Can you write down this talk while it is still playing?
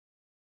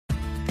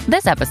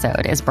This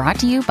episode is brought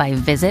to you by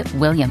Visit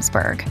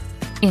Williamsburg.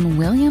 In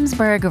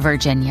Williamsburg,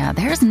 Virginia,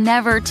 there's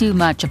never too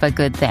much of a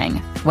good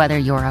thing. Whether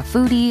you're a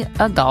foodie,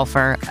 a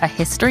golfer, a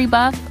history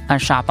buff, a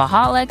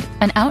shopaholic,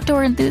 an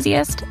outdoor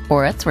enthusiast,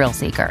 or a thrill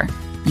seeker,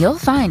 you'll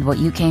find what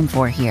you came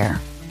for here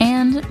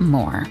and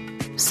more.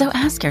 So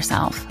ask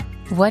yourself,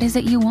 what is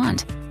it you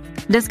want?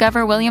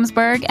 Discover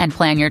Williamsburg and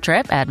plan your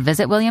trip at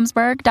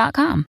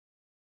visitwilliamsburg.com.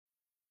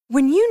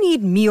 When you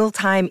need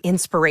mealtime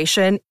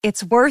inspiration,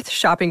 it's worth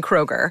shopping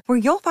Kroger, where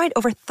you'll find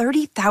over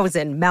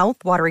 30,000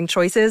 mouth-watering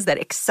choices that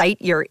excite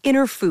your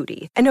inner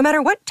foodie. And no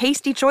matter what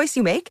tasty choice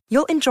you make,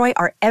 you'll enjoy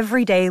our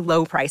everyday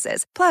low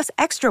prices, plus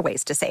extra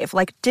ways to save,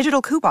 like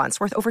digital coupons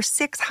worth over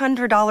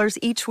 $600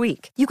 each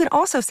week. You can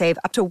also save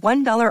up to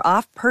 $1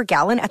 off per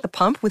gallon at the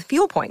pump with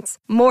fuel points.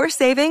 More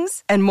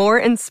savings and more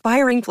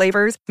inspiring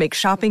flavors make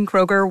shopping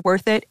Kroger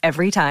worth it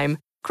every time.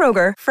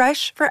 Kroger,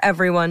 fresh for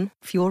everyone.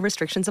 Fuel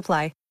restrictions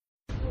apply.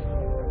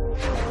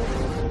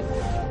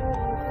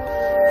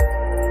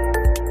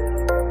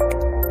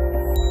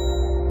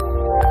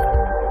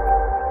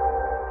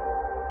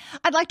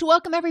 I'd like to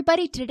welcome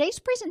everybody to today's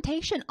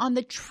presentation on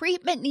the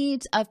treatment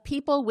needs of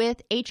people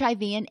with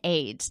HIV and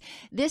AIDS.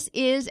 This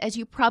is, as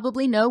you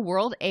probably know,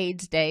 World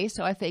AIDS Day,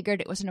 so I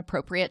figured it was an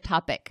appropriate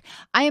topic.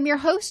 I am your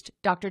host,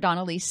 Dr.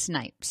 Dawn-Elise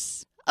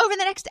Snipes. Over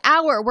the next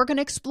hour, we're going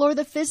to explore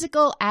the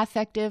physical,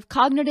 affective,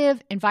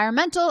 cognitive,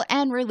 environmental,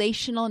 and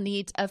relational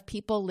needs of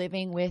people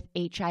living with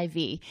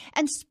HIV,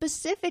 and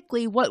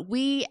specifically what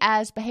we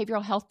as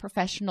behavioral health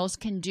professionals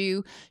can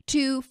do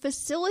to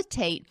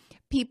facilitate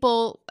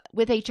people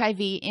with HIV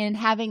in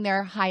having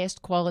their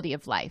highest quality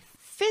of life.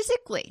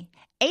 Physically,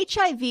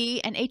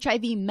 HIV and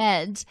HIV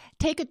meds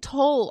take a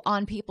toll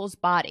on people's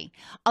body.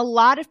 A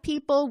lot of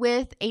people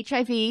with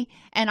HIV,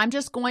 and I'm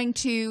just going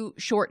to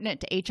shorten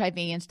it to HIV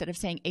instead of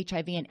saying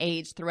HIV and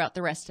AIDS throughout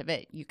the rest of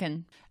it. You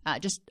can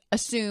just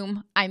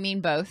assume I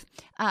mean both.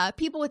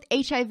 People with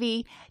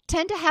HIV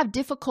tend to have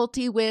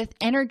difficulty with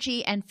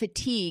energy and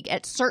fatigue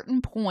at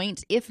certain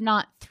points, if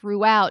not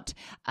throughout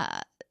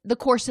the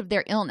course of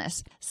their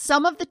illness.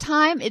 Some of the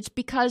time, it's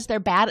because their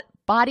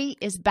body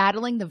is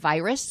battling the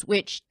virus,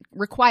 which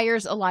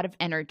requires a lot of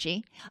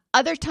energy.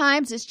 Other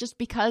times, it's just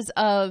because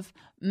of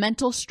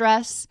mental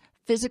stress,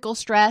 physical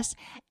stress,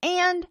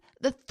 and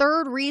the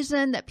third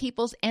reason that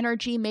people's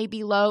energy may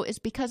be low is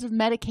because of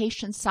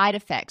medication side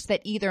effects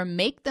that either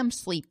make them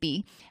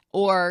sleepy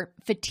or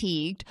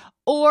fatigued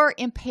or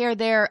impair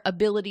their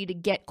ability to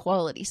get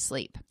quality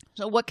sleep.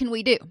 So what can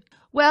we do?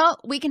 Well,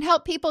 we can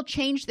help people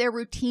change their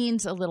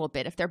routines a little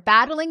bit. If they're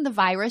battling the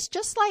virus,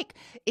 just like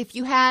if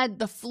you had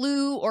the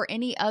flu or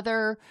any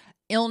other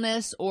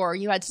illness, or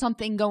you had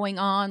something going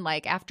on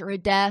like after a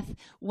death,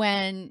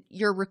 when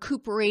you're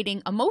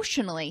recuperating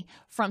emotionally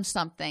from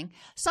something,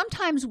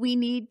 sometimes we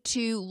need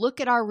to look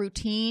at our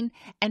routine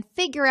and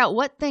figure out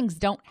what things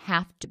don't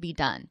have to be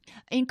done.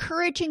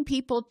 Encouraging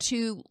people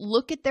to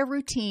look at their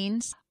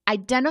routines,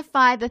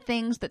 identify the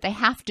things that they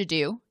have to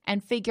do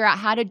and figure out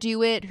how to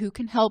do it, who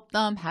can help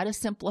them, how to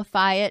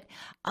simplify it,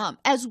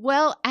 as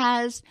well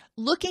as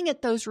looking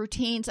at those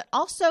routines and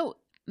also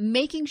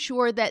making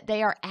sure that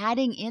they are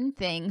adding in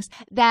things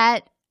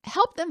that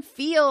help them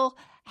feel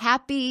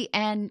happy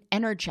and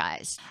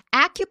energized.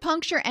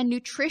 Acupuncture and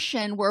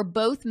nutrition were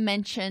both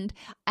mentioned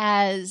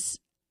as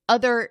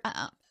other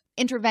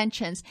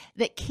interventions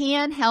that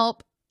can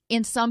help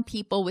in some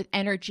people with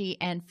energy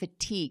and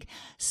fatigue.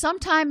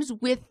 Sometimes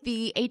with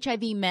the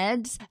HIV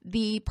meds,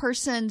 the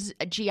person's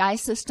GI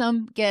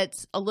system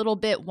gets a little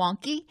bit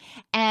wonky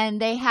and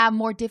they have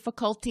more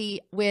difficulty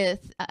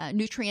with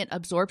nutrient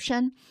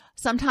absorption.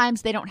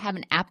 Sometimes they don't have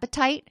an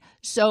appetite,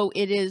 so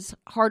it is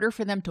harder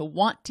for them to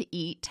want to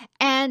eat.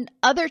 And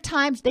other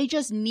times they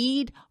just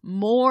need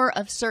more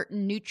of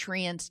certain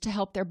nutrients to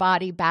help their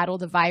body battle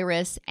the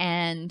virus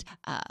and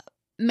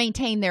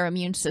maintain their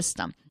immune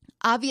system.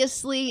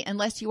 Obviously,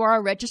 unless you are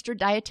a registered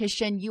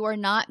dietitian, you are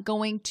not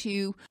going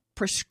to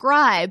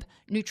prescribe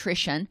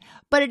nutrition,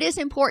 but it is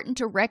important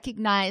to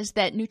recognize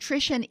that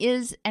nutrition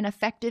is an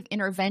effective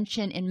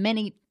intervention in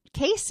many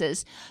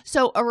cases.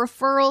 So a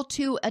referral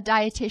to a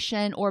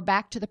dietitian or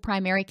back to the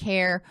primary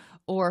care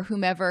or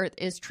whomever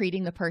is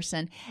treating the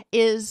person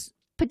is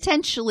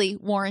potentially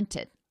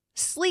warranted.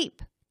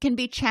 Sleep can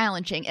be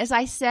challenging. As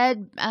I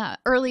said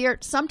earlier,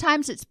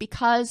 sometimes it's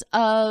because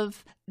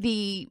of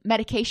the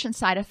medication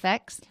side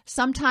effects.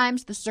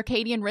 Sometimes the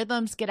circadian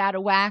rhythms get out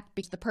of whack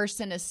because the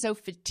person is so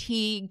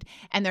fatigued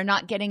and they're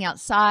not getting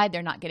outside,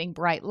 they're not getting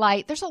bright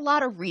light. There's a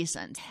lot of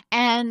reasons.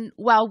 And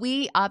while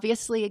we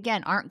obviously,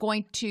 again, aren't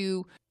going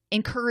to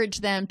encourage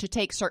them to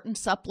take certain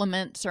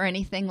supplements or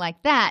anything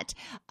like that,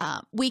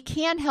 we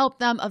can help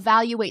them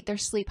evaluate their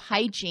sleep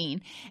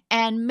hygiene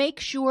and make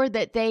sure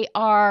that they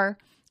are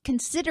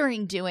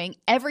considering doing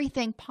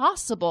everything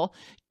possible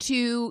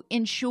to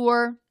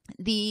ensure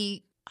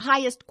the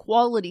highest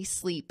quality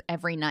sleep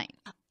every night.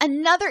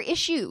 Another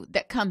issue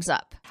that comes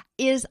up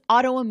is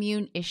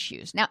autoimmune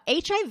issues. Now,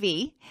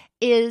 HIV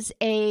is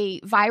a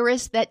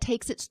virus that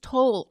takes its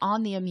toll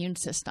on the immune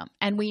system,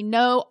 and we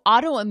know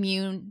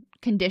autoimmune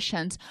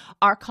conditions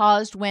are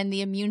caused when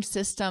the immune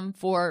system,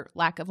 for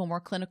lack of a more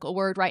clinical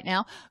word right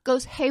now,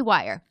 goes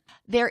haywire.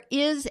 There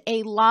is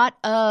a lot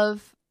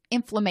of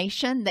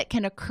inflammation that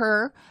can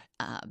occur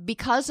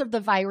because of the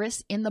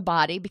virus in the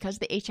body, because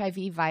of the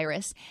HIV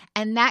virus,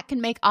 and that can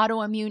make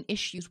autoimmune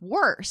issues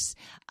worse.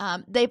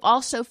 They've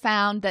also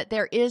found that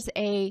there is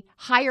a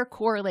higher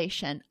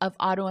correlation of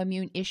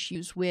autoimmune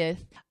issues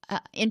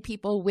in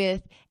people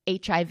with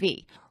HIV.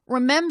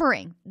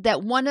 Remembering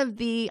that one of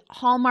the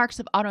hallmarks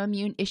of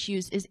autoimmune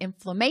issues is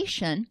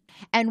inflammation,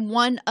 and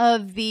one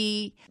of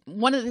the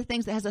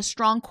things that has a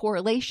strong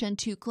correlation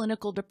to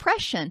clinical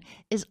depression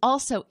is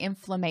also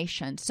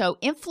inflammation. So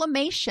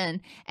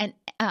inflammation and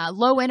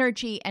low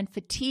energy and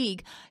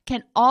fatigue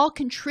can all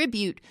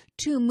contribute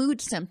to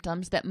mood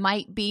symptoms that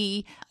might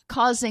be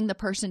causing the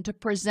person to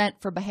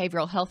present for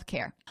behavioral health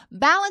care.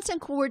 Balance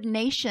and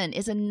coordination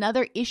is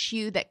another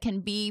issue that can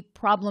be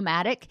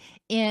problematic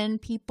in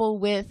people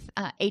with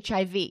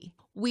HIV.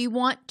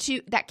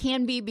 That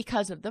can be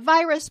because of the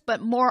virus,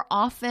 but more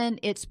often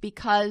it's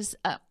because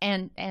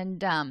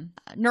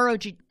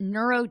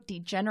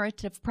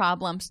neurodegenerative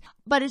problems,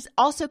 but it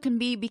also can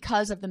be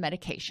because of the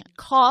medication.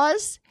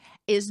 Cause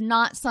is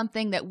not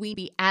something that we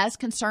be as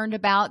concerned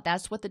about.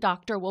 That's what the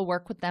doctor will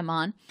work with them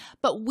on.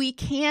 But we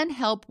can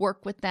help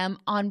work with them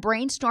on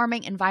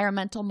brainstorming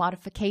environmental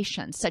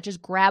modifications, such as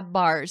grab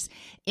bars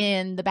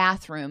in the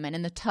bathroom and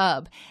in the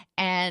tub,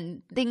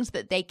 and things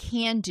that they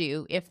can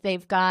do if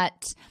they've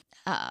got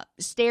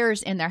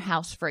stairs in their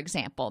house, for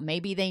example.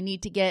 Maybe they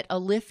need to get a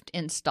lift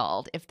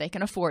installed if they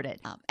can afford it.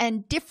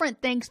 And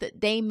different things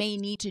that they may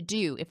need to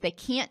do. If they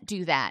can't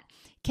do that,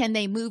 can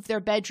they move their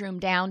bedroom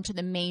down to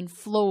the main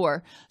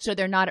floor so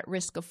they're not at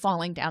risk of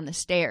falling down the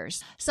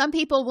stairs? Some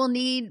people will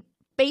need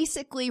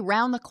basically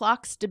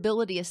round-the-clock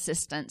stability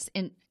assistance,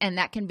 and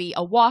that can be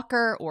a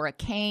walker or a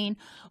cane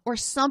or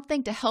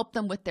something to help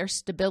them with their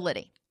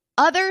stability.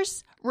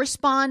 Others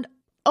respond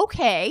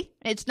okay.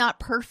 It's not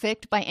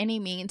perfect by any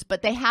means,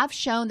 but they have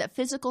shown that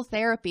physical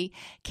therapy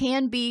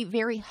can be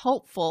very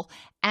helpful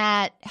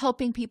at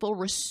helping people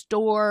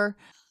restore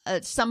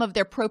some of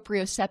their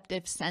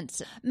proprioceptive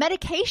senses.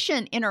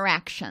 Medication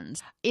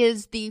interactions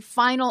is the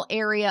final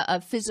area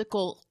of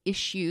physical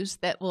issues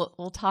that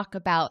we'll talk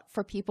about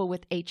for people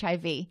with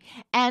HIV.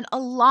 And a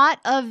lot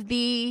of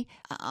the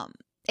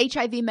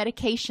HIV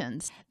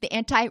medications, the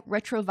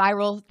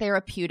antiretroviral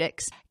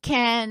therapeutics,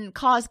 can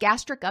cause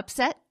gastric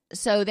upset.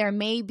 So there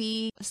may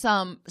be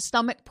some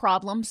stomach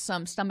problems,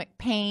 some stomach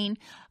pain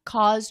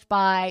caused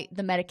by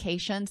the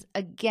medications.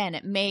 Again,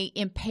 it may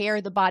impair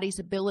the body's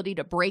ability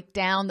to break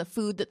down the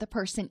food that the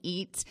person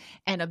eats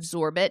and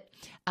absorb it.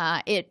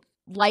 It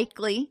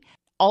likely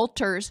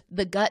alters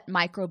the gut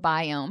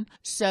microbiome,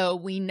 so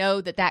we know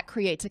that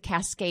creates a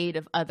cascade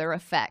of other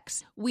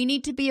effects. We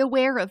need to be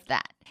aware of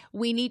that.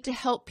 We need to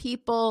help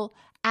people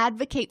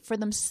advocate for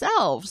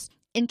themselves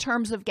in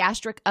terms of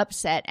gastric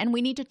upset, and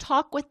we need to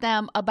talk with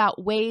them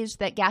about ways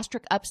that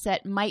gastric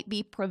upset might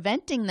be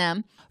preventing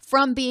them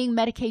from being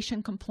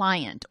medication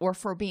compliant or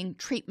for being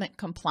treatment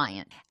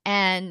compliant,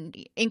 and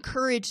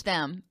encourage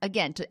them,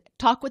 again, to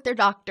talk with their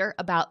doctor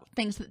about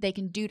things that they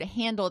can do to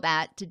handle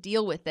that, to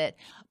deal with it.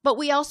 But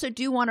we also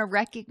do want to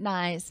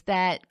recognize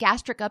that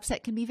gastric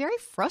upset can be very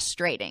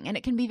frustrating and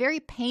it can be very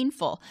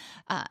painful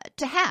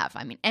to have.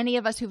 I mean, any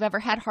of us who've ever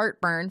had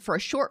heartburn for a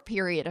short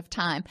period of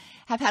time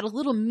have had a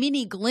little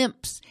mini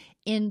glimpse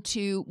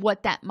into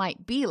what that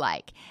might be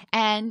like.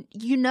 And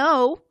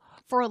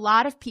for a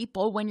lot of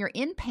people, when you're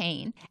in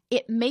pain,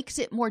 it makes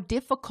it more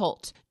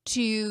difficult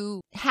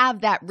to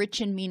have that rich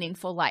and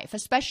meaningful life,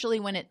 especially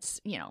when it's,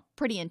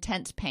 pretty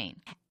intense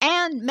pain.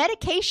 And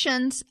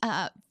medications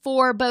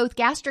for both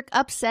gastric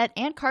upset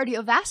and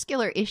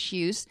cardiovascular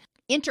issues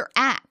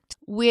interact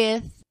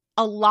with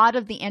a lot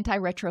of the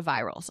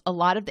antiretrovirals, a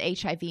lot of the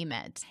HIV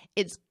meds.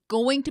 It's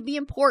going to be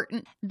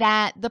important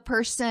that the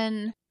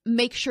person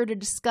make sure to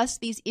discuss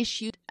these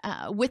issues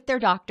with their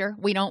doctor.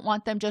 We don't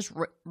want them just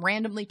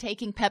randomly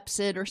taking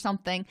Pepcid or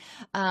something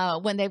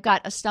when they've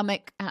got a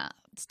stomach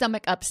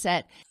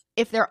upset.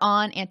 If they're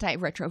on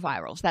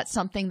antiretrovirals, that's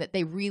something that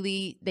they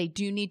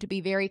do need to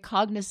be very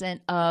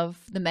cognizant of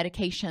the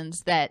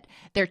medications that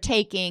they're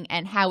taking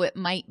and how it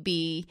might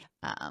be,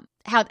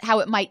 how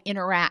it might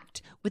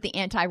interact with the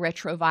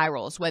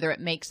antiretrovirals, whether it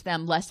makes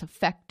them less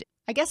effective.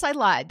 I guess I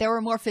lied. There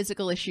were more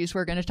physical issues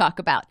we're going to talk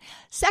about.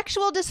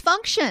 Sexual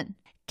dysfunction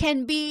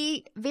can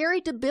be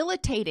very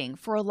debilitating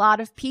for a lot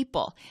of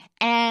people.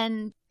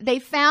 And they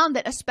found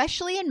that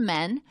especially in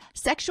men,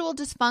 sexual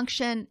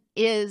dysfunction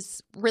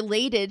is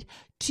related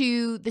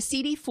to the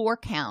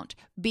CD4 count,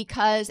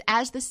 because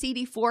as the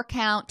CD4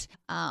 count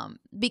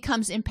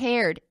becomes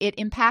impaired, it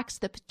impacts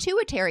the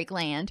pituitary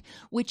gland,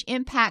 which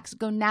impacts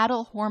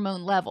gonadal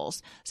hormone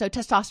levels. So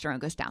testosterone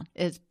goes down.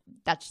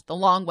 That's the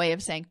long way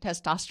of saying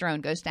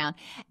testosterone goes down.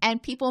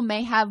 And people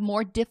may have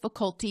more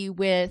difficulty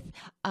with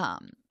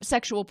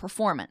sexual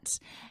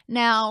performance.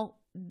 Now,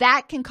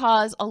 that can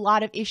cause a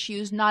lot of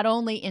issues, not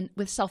only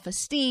with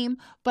self-esteem,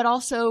 but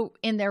also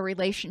in their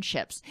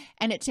relationships.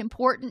 And it's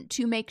important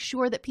to make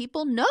sure that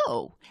people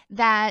know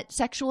that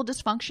sexual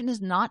dysfunction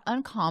is not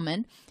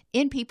uncommon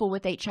in people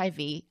with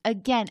HIV.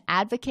 Again,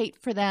 advocate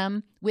for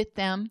them, with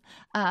them,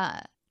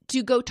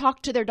 to go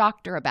talk to their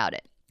doctor about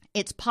it.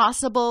 It's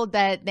possible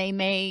that they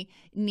may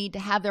need to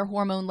have their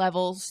hormone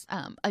levels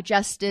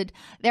adjusted.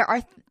 There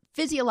are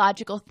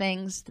physiological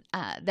things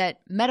that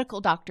medical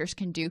doctors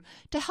can do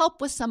to help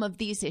with some of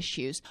these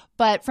issues.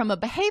 But from a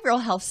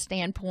behavioral health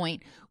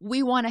standpoint,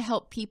 we want to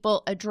help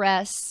people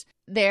address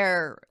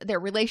their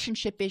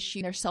relationship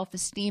issue, their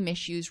self-esteem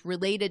issues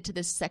related to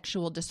this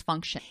sexual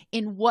dysfunction.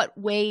 In what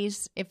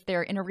ways, if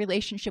they're in a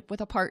relationship with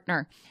a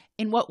partner,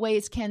 in what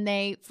ways can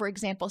they, for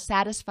example,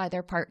 satisfy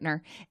their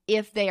partner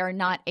if they are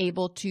not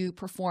able to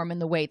perform in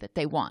the way that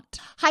they want?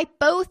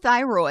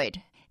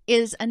 Hypothyroid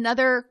is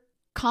another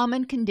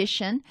common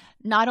condition,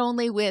 not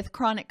only with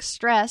chronic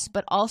stress,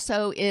 but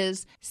also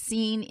is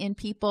seen in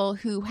people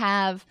who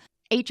have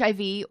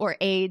HIV or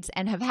AIDS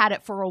and have had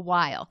it for a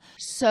while.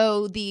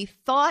 So the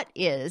thought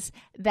is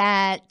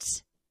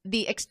that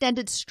the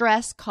extended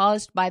stress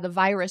caused by the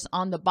virus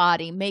on the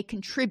body may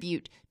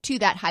contribute to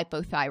that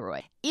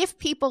hypothyroid. If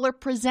people are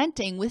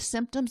presenting with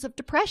symptoms of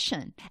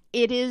depression,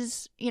 it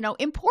is,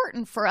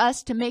 important for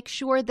us to make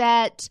sure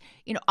that,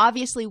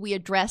 obviously we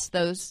address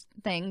those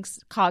things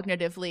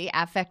cognitively,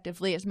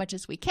 affectively as much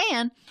as we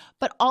can,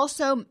 but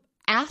also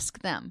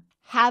ask them,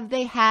 have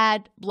they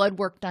had blood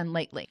work done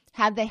lately?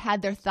 Have they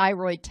had their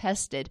thyroid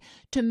tested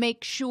to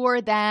make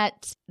sure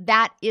that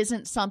that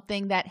isn't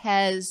something that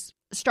has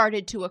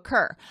started to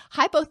occur?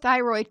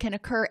 Hypothyroid can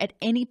occur at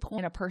any point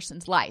in a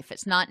person's life.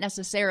 It's not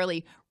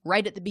necessarily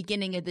right at the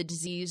beginning of the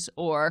disease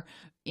or,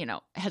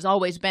 has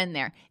always been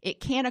there. It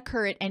can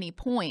occur at any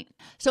point.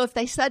 So if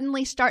they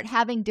suddenly start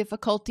having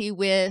difficulty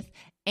with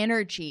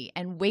energy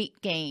and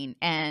weight gain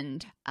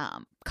and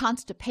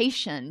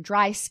constipation,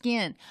 dry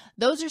skin,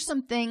 those are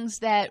some things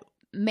that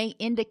may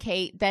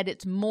indicate that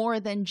it's more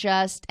than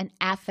just an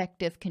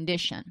affective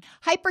condition.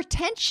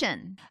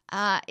 Hypertension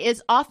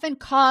is often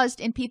caused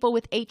in people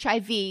with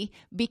HIV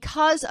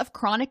because of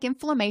chronic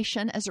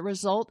inflammation as a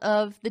result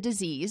of the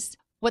disease,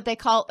 what they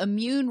call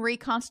immune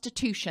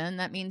reconstitution.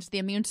 That means the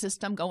immune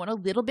system going a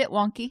little bit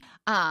wonky,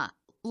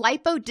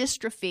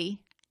 lipodystrophy,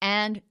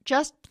 and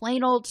just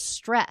plain old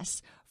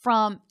stress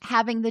from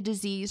having the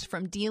disease,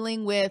 from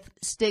dealing with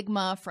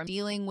stigma, from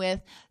dealing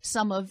with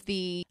some of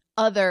the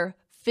other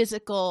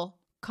physical,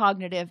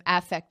 cognitive,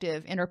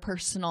 affective,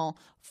 interpersonal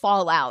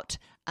fallout,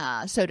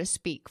 so to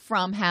speak,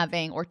 from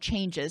having, or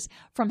changes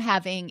from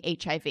having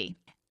HIV.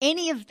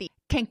 Any of these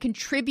can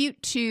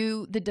contribute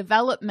to the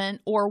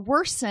development or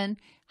worsen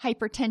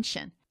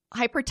hypertension.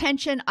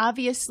 Hypertension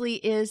obviously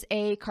is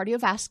a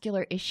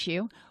cardiovascular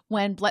issue.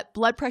 When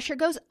blood pressure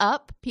goes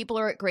up, people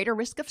are at greater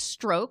risk of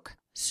stroke.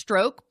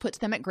 Stroke puts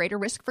them at greater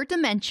risk for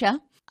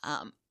dementia.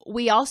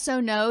 We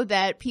also know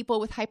that people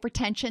with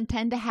hypertension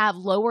tend to have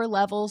lower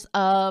levels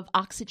of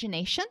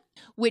oxygenation,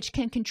 which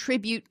can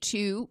contribute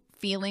to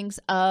feelings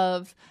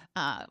of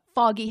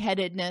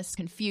foggy-headedness,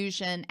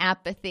 confusion,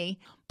 apathy.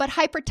 But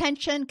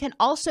hypertension can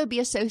also be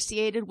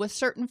associated with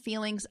certain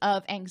feelings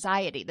of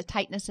anxiety, the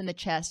tightness in the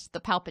chest, the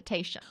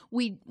palpitation.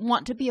 We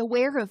want to be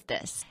aware of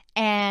this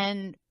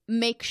and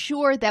make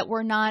sure that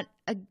we're not,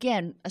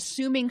 again,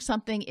 assuming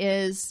something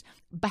is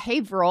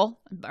behavioral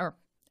or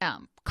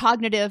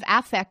cognitive,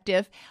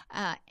 affective,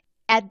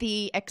 at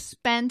the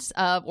expense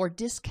of or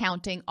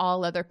discounting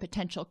all other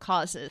potential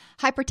causes.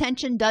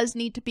 Hypertension does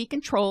need to be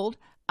controlled,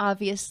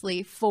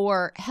 obviously,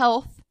 for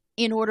health,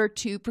 in order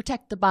to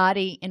protect the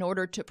body, in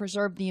order to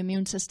preserve the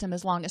immune system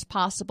as long as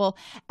possible,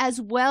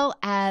 as well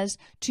as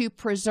to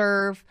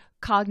preserve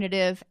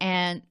cognitive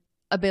and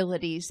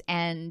abilities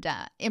and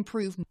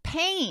improve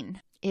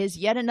pain. Is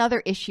yet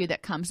another issue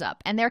that comes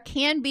up. And there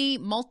can be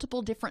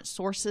multiple different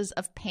sources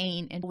of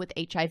pain with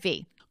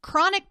HIV.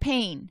 Chronic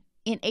pain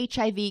in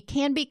HIV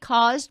can be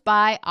caused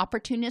by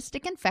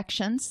opportunistic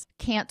infections,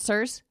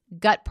 cancers,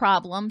 gut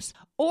problems,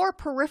 or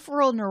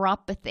peripheral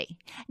neuropathy.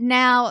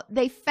 Now,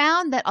 they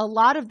found that a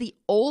lot of the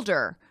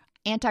older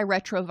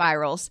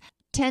antiretrovirals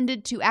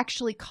tended to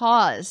actually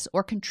cause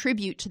or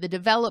contribute to the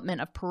development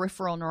of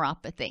peripheral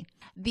neuropathy.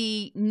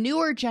 The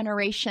newer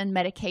generation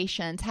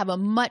medications have a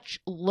much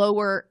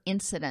lower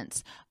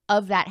incidence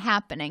of that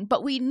happening,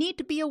 but we need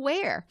to be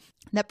aware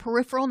that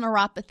peripheral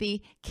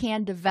neuropathy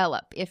can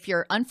develop. If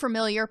you're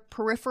unfamiliar,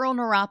 peripheral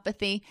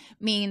neuropathy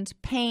means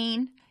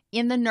pain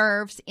in the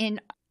nerves in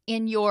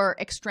your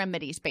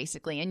extremities,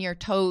 basically, in your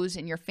toes,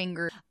 in your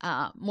fingers,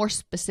 more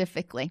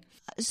specifically.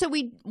 So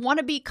we want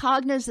to be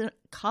cognizant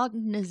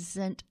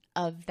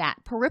of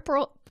that.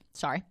 Peripheral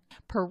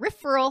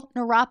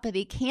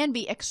neuropathy can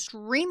be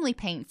extremely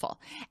painful,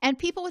 and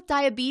people with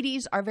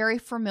diabetes are very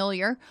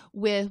familiar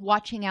with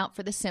watching out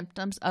for the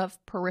symptoms of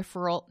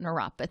peripheral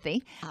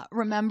neuropathy.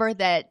 Remember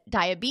that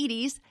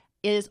diabetes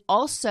has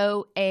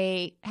also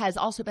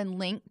been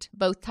linked,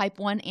 both type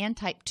 1 and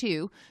type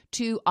 2,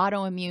 to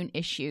autoimmune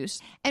issues.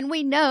 And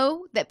we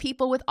know that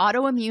people with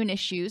autoimmune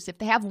issues, if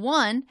they have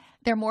one,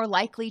 they're more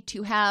likely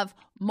to have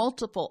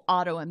multiple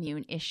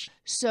autoimmune issues.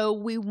 So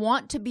we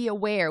want to be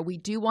aware. We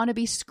do want to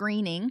be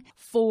screening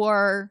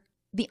for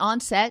the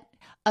onset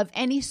of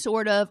any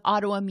sort of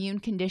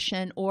autoimmune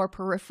condition or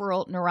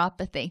peripheral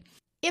neuropathy.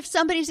 If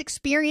somebody's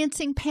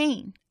experiencing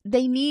pain,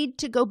 they need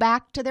to go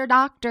back to their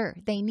doctor.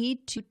 They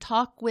need to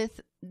talk with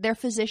their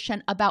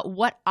physician about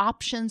what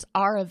options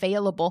are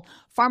available,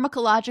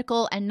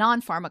 pharmacological and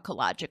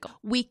non-pharmacological.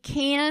 We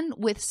can,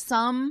 with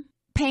some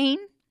pain,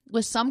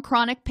 with some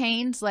chronic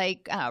pains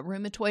like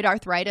rheumatoid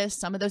arthritis,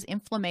 some of those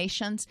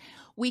inflammations,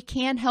 we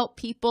can help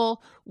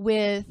people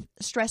with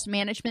stress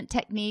management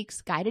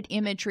techniques, guided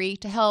imagery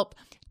to help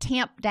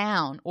tamp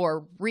down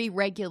or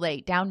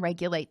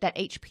downregulate that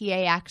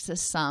HPA axis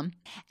some,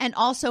 and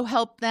also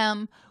help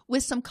them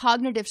with some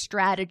cognitive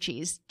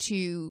strategies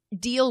to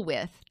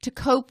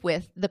cope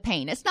with the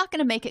pain. It's not going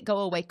to make it go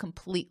away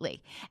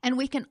completely. And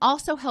we can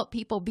also help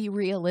people be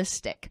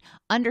realistic,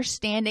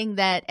 understanding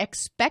that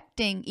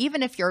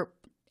even if you're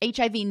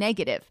HIV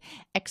negative,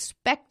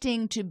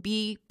 expecting to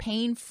be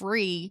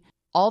pain-free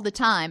all the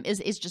time is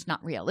just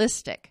not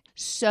realistic.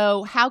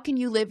 So how can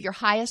you live your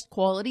highest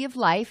quality of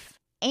life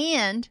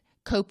and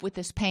cope with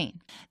this pain?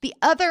 The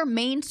other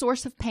main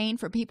source of pain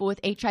for people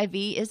with HIV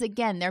is,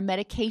 again, their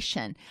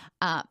medication.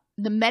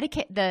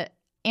 The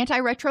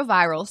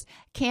antiretrovirals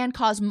can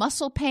cause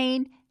muscle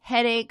pain,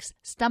 headaches,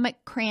 stomach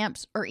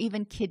cramps, or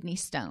even kidney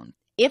stone.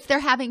 If they're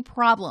having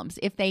problems,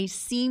 if they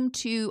seem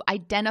to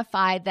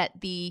identify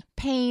that the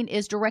pain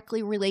is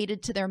directly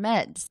related to their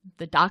meds,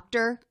 the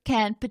doctor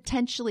can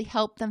potentially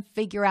help them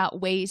figure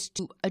out ways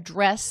to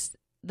address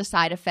the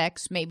side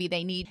effects. Maybe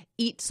they need to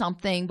eat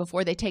something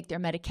before they take their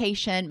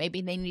medication.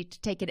 Maybe they need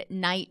to take it at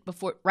night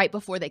right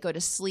before they go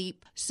to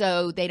sleep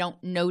so they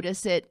don't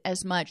notice it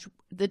as much.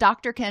 The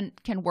doctor can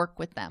work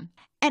with them.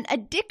 And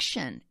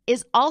addiction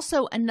is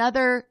also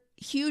another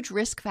huge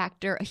risk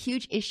factor, a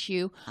huge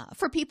issue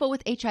for people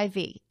with HIV.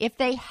 If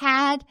they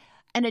had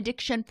an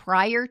addiction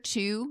prior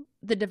to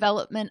the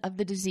development of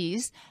the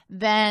disease,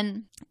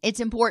 then it's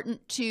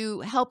important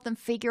to help them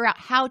figure out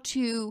how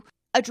to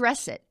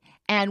address it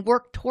and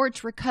work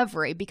towards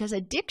recovery, because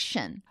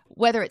addiction,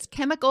 whether it's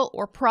chemical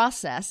or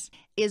process,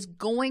 is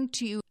going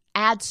to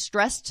add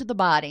stress to the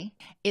body.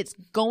 It's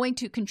going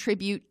to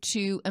contribute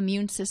to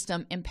immune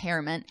system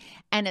impairment,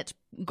 and it's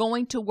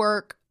going to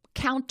work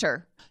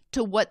counter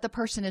to what the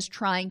person is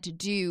trying to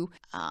do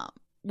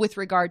with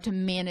regard to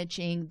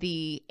managing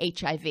the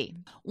HIV.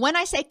 When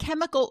I say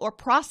chemical or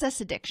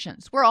process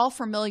addictions, we're all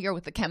familiar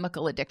with the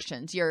chemical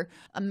addictions. Your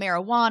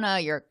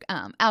marijuana, your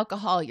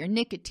alcohol, your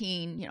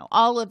nicotine,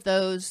 all of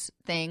those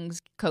things,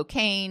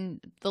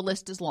 cocaine, the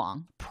list is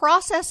long.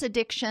 Process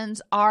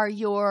addictions are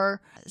your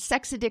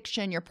sex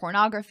addiction, your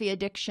pornography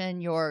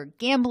addiction, your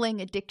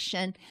gambling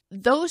addiction.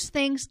 Those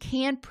things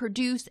can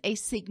produce a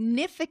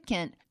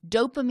significant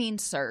dopamine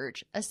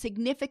surge, a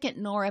significant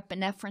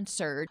norepinephrine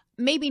surge,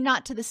 maybe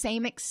not to the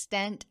same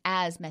extent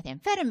as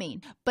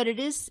methamphetamine, but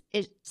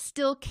it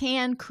still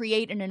can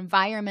create an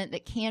environment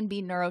that can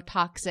be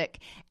neurotoxic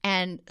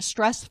and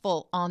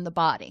stressful on the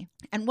body.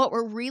 And what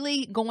we're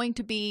really going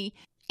to be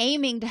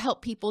aiming to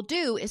help people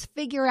do is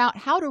figure out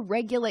how to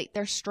regulate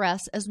their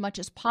stress as much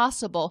as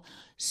possible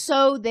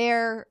so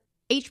their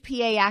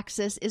HPA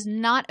axis is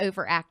not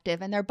overactive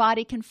and their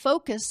body can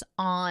focus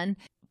on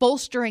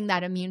bolstering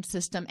that immune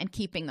system and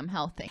keeping them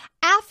healthy.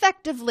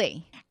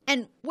 Affectively,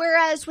 and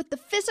whereas with the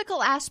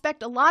physical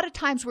aspect, a lot of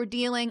times we're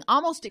dealing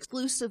almost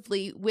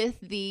exclusively with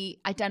the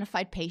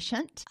identified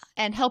patient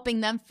and helping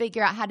them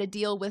figure out how to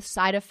deal with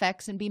side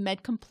effects and be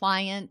med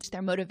compliant,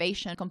 their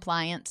motivation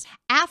compliance.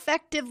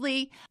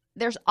 Affectively,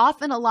 there's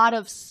often a lot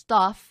of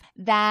stuff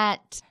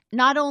that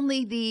not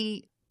only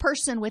the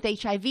person with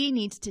HIV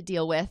needs to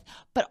deal with,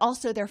 but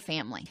also their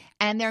family.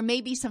 And there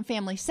may be some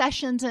family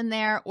sessions in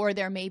there, or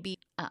there may be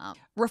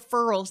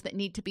referrals that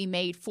need to be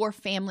made for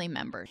family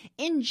members.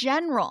 In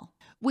general,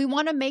 we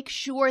want to make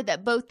sure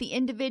that both the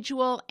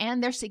individual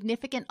and their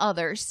significant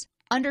others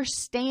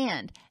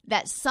understand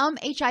that some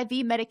HIV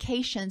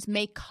medications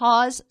may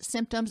cause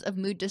symptoms of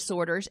mood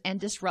disorders and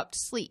disrupt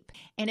sleep.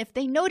 And if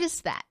they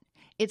notice that,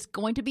 it's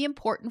going to be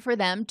important for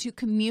them to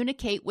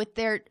communicate with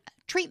their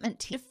treatment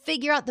team to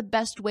figure out the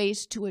best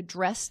ways to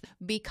address them,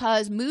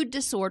 because mood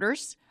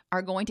disorders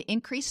are going to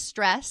increase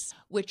stress,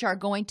 which are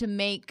going to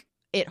make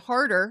it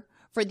harder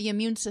for the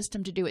immune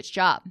system to do its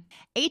job.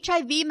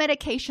 HIV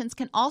medications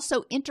can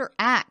also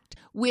interact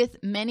with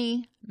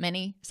many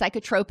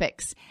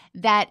psychotropics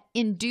that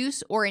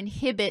induce or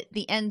inhibit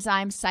the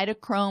enzyme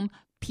cytochrome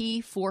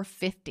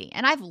P450.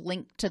 And I've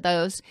linked to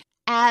those.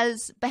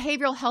 As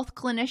behavioral health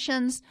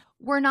clinicians,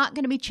 we're not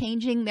going to be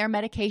changing their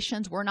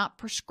medications. We're not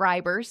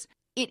prescribers.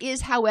 It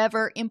is,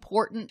 however,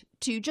 important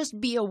to just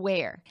be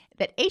aware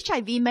that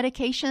HIV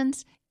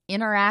medications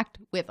interact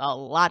with a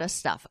lot of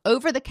stuff,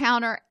 over the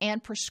counter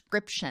and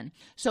prescription.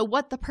 So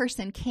what the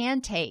person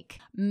can take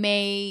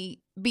may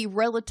be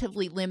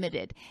relatively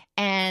limited.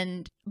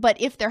 But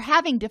if they're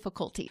having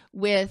difficulty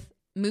with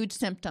mood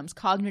symptoms,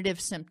 cognitive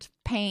symptoms,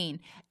 pain,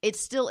 it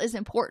still is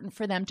important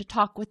for them to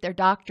talk with their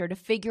doctor to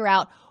figure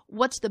out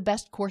what's the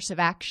best course of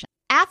action.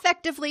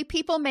 Affectively,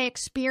 people may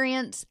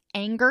experience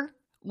anger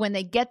when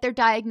they get their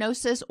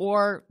diagnosis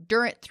or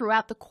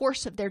throughout the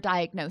course of their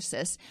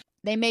diagnosis.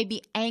 They may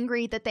be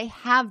angry that they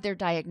have their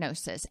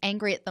diagnosis,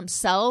 angry at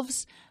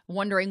themselves,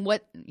 wondering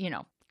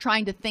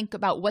trying to think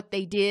about what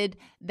they did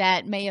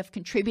that may have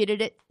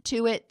contributed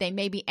to it. They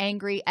may be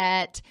angry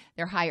at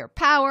their higher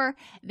power.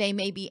 They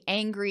may be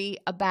angry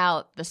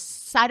about the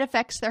side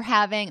effects they're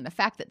having and the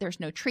fact that there's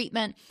no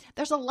treatment.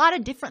 There's a lot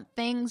of different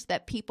things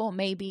that people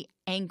may be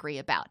angry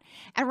about.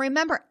 And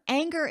remember,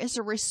 anger is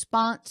a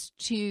response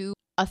to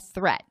a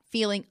threat,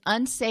 feeling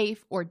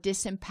unsafe or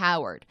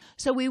disempowered.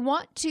 So we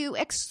want to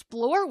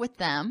explore with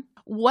them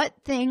what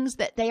things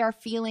that they are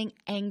feeling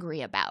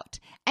angry about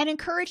and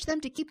encourage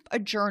them to keep a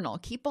journal,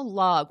 keep a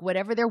log,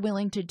 whatever they're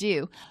willing to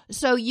do.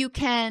 So you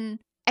can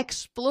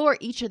explore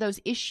each of those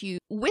issues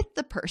with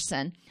the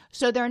person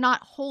so they're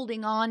not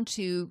holding on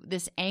to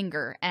this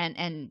anger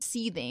and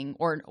seething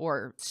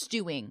or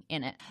stewing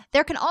in it.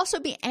 There can also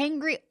be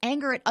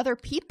anger at other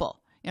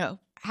people,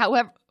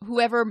 however,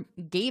 whoever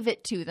gave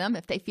it to them,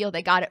 if they feel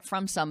they got it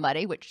from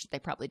somebody, which they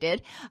probably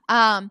did,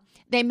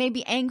 they may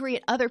be angry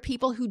at other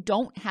people who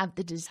don't have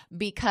the disease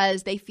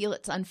because they feel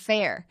it's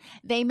unfair.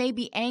 They may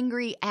be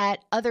angry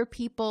at other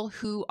people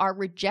who are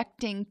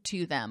rejecting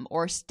to them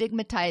or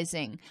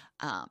stigmatizing.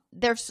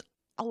 There's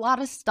a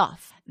lot of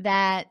stuff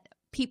that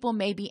people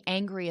may be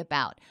angry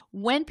about.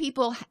 When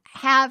people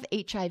have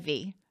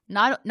HIV,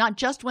 not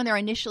just when they're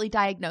initially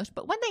diagnosed,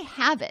 but when they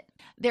have it,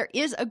 there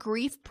is a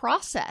grief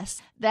process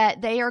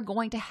that they are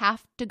going to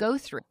have to go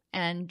through.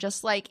 And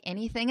just like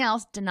anything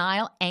else,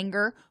 denial,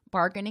 anger,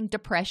 bargaining,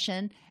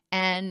 depression,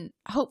 and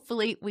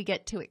hopefully we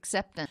get to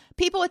acceptance.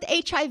 People with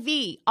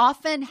HIV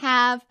often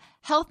have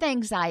health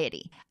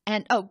anxiety.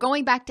 And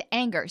going back to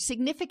anger,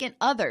 significant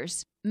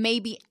others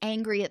may be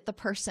angry at the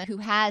person who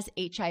has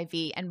HIV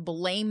and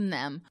blame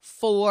them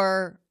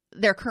for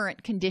their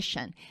current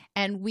condition.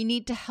 And we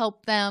need to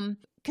help them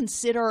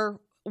consider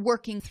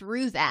working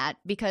through that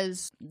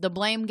because the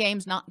blame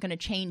game's not going to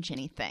change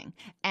anything,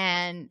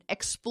 and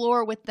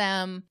explore with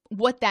them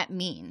what that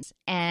means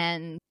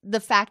and the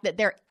fact that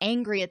they're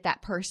angry at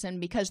that person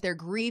because they're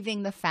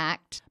grieving the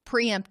fact,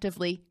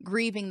 preemptively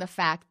grieving the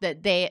fact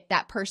that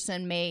that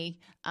person may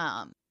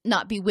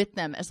not be with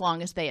them as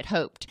long as they had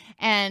hoped.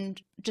 And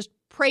just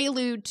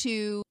prelude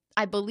to,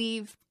 I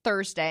believe,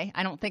 Thursday,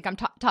 I don't think I'm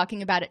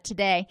talking about it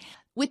today,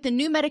 with the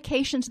new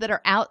medications that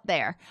are out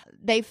there,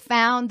 they've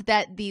found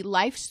that the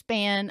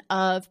lifespan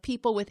of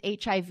people with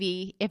HIV,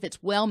 if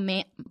it's well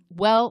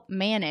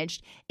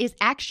managed, is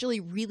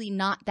actually really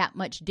not that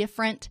much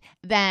different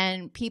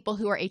than people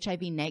who are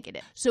HIV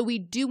negative. So we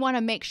do want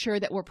to make sure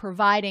that we're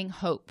providing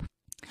hope.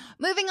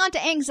 Moving on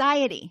to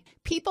anxiety.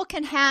 People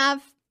can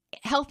have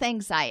health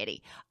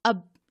anxiety.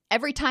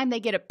 Every time they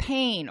get a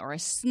pain or a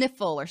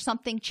sniffle or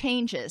something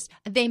changes,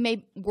 they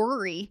may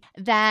worry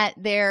that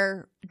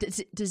their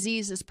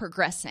disease is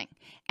progressing.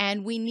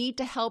 And we need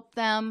to help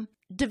them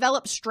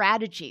develop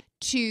strategy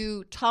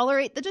to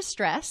tolerate the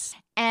distress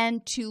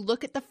and to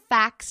look at the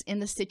facts in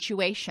the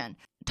situation.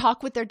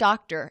 Talk with their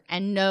doctor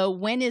and know,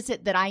 when is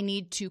it that I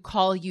need to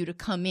call you to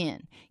come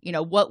in?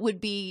 What would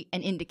be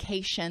an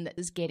indication that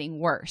is getting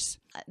worse?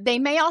 They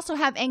may also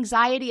have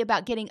anxiety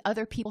about getting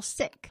other people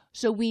sick.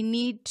 So we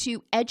need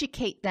to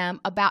educate them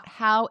about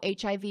how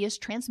HIV is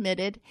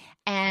transmitted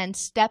and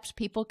steps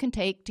people can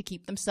take to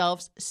keep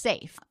themselves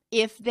safe.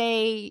 If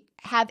they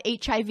have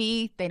HIV,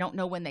 they don't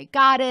know when they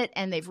got it,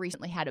 and they've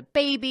recently had a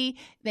baby,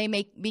 they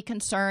may be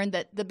concerned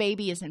that the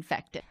baby is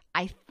infected.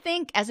 I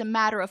think as a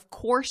matter of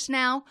course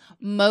now,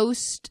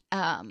 most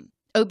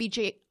OBGYNs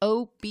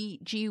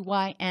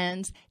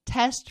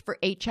test for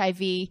HIV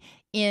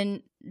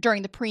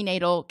during the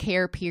prenatal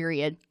care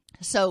period.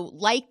 So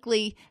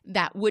likely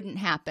that wouldn't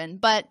happen,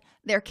 but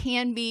there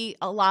can be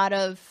a lot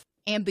of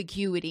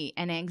ambiguity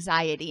and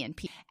anxiety in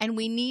people. And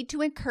we need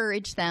to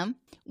encourage them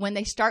when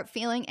they start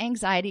feeling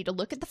anxiety to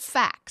look at the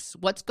facts,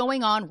 what's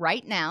going on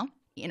right now,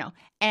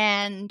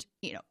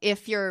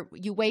 if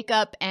you wake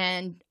up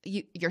and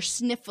you're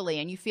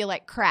sniffly and you feel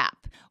like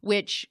crap,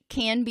 which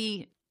can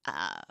be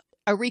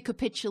a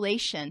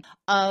recapitulation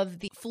of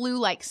the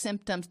flu-like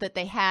symptoms that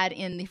they had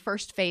in the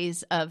first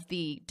phase of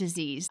the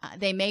disease.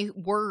 They may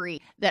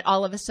worry that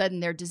all of a sudden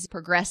their disease is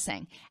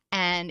progressing.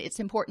 And it's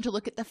important to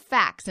look at the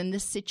facts in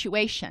this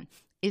situation.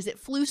 Is it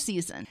flu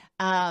season?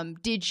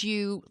 Did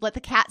you let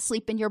the cat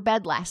sleep in your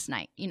bed last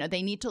night?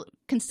 They need to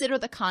consider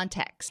the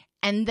context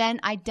and then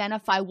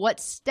identify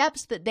what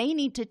steps that they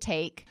need to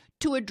take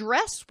to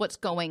address what's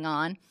going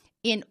on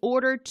in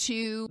order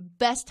to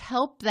best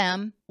help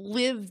them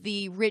live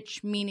the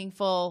rich,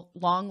 meaningful,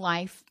 long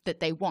life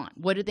that they want.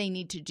 What do they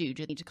need to do?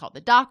 Do they need to call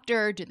the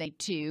doctor? Do they need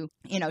to,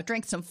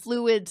 drink some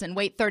fluids and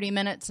wait 30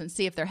 minutes and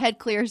see if their head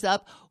clears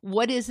up?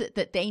 What is it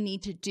that they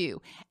need to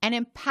do? And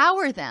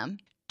empower them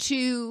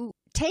to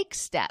take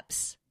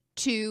steps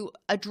to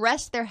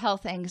address their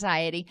health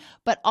anxiety,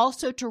 but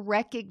also to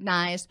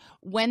recognize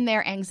when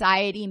their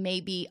anxiety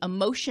may be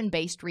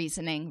emotion-based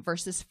reasoning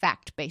versus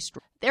fact-based.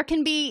 There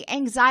can be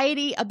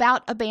anxiety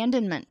about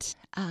abandonment.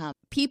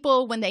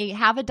 People, when they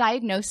have a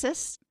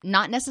diagnosis,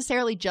 not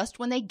necessarily just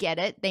when they get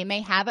it, they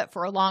may have it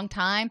for a long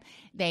time.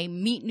 They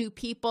meet new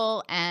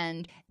people,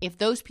 and if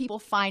those people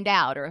find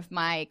out, or if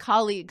my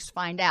colleagues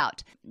find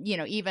out,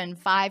 even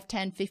 5,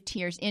 10, 15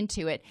 years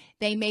into it,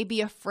 they may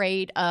be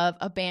afraid of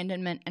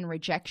abandonment and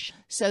rejection.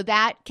 So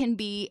that can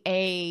be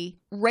a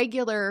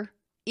regular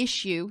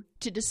issue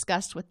to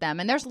discuss with them.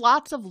 And there's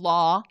lots of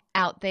law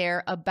out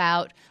there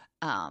about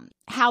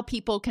how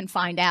people can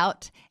find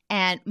out.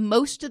 And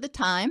most of the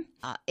time,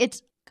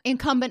 it's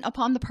incumbent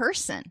upon the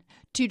person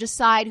to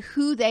decide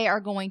who they are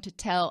going to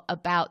tell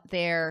about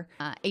their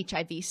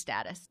HIV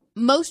status.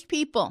 Most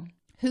people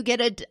who get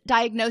a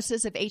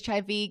diagnosis of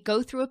HIV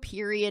go through a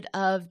period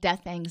of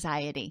death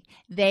anxiety.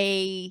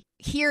 They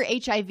hear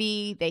HIV,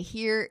 they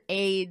hear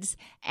AIDS,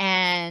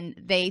 and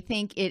they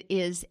think it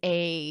is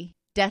a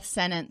death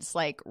sentence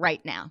like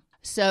right now.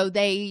 So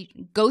they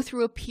go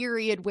through a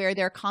period where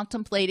they're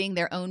contemplating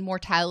their own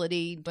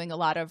mortality, doing a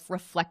lot of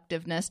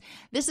reflectiveness.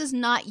 This is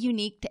not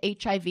unique to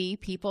HIV.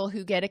 People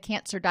who get a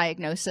cancer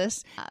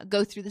diagnosis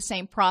go through the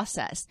same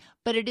process.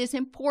 But it is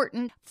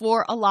important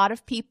for a lot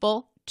of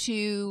people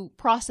to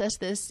process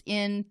this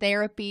in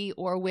therapy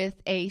or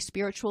with a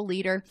spiritual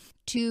leader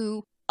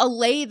to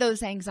allay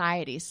those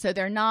anxieties so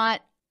they're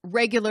not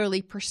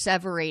regularly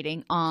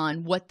perseverating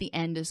on what the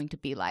end is going to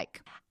be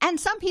like. And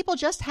some people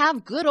just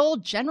have good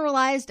old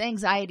generalized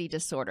anxiety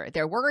disorder.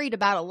 They're worried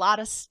about a lot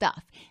of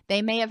stuff.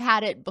 They may have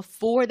had it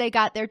before they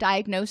got their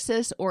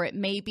diagnosis, or it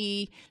may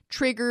be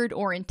triggered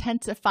or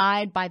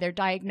intensified by their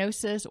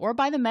diagnosis or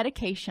by the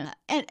medication.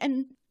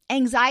 And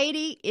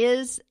anxiety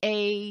is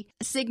a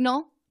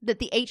signal that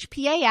the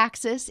HPA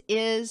axis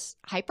is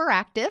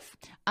hyperactive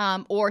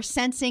or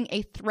sensing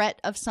a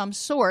threat of some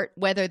sort,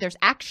 whether there's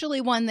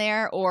actually one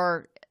there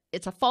or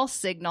it's a false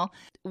signal,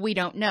 we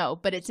don't know.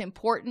 But it's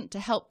important to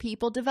help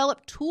people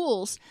develop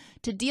tools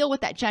to deal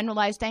with that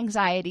generalized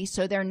anxiety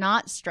so they're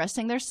not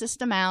stressing their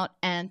system out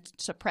and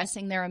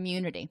suppressing their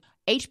immunity.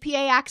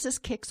 HPA axis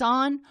kicks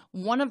on.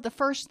 One of the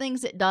first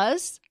things it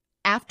does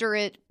after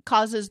it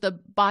causes the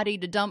body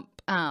to dump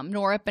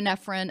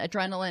norepinephrine,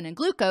 adrenaline, and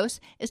glucose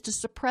is to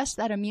suppress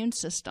that immune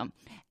system.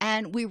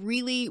 And we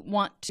really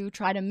want to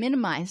try to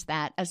minimize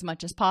that as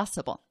much as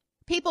possible.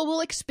 People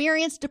will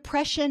experience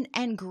depression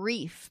and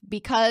grief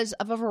because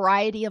of a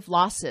variety of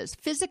losses,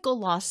 physical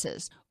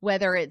losses,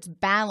 whether it's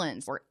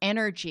balance or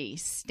energy,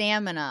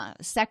 stamina,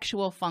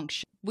 sexual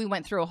function. We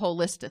went through a whole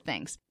list of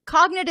things.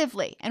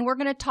 Cognitively, and we're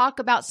going to talk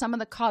about some of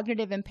the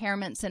cognitive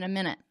impairments in a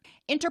minute.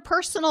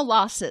 Interpersonal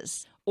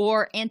losses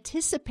or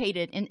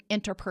anticipated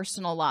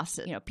interpersonal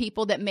losses,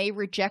 people that may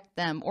reject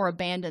them or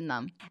abandon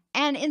them.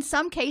 And in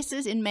some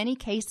cases, in many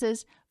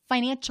cases,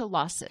 financial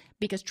losses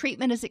because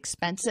treatment is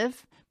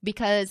expensive,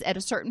 because at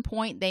a certain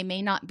point they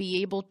may not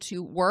be able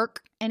to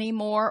work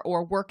anymore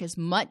or work as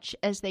much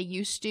as they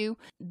used to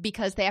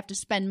because they have to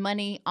spend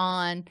money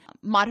on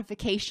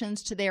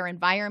modifications to their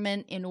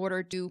environment in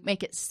order to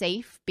make it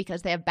safe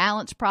because they have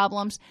balance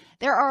problems.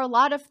 There are a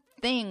lot of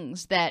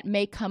things that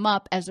may come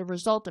up as a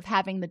result of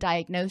having the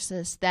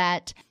diagnosis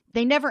that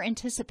they never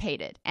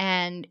anticipated.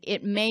 And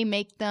it may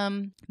make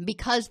them,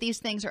 because these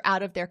things are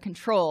out of their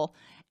control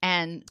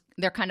and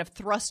they're kind of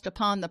thrust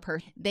upon the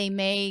person, they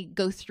may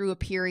go through a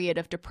period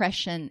of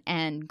depression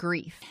and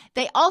grief.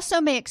 They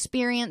also may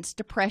experience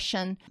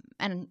depression,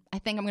 and I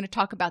think I'm going to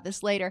talk about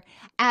this later,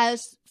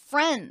 as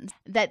friends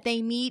that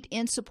they meet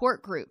in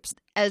support groups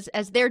as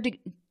their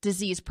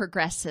disease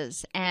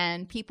progresses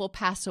and people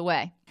pass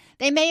away.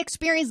 They may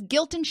experience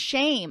guilt and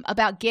shame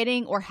about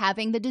getting or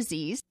having the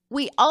disease.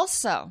 We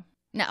also,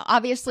 now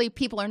obviously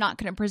people are not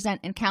going to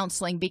present in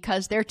counseling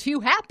because they're too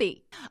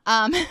happy,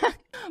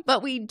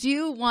 but we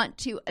do want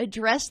to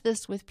address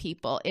this with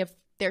people. If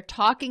they're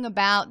talking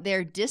about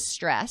their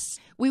distress,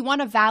 we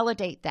want to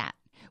validate that.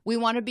 We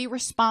want to be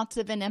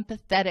responsive and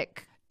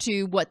empathetic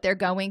to what they're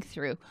going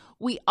through.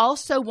 We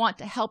also want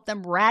to help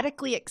them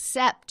radically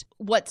accept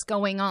what's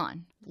going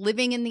on.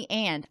 Living in the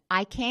and.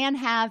 I can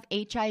have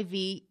HIV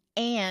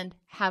and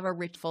have a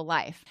rich, full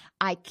life.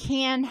 I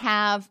can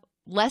have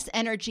less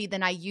energy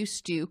than I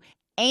used to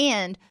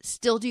and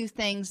still do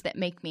things that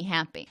make me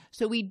happy.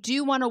 So we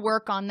do want to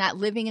work on that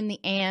living in the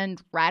and,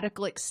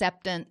 radical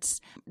acceptance,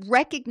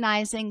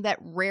 recognizing that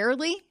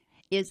rarely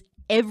is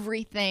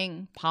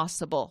everything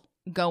possible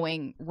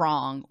going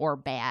wrong or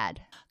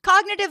bad.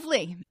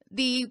 Cognitively,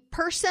 the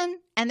person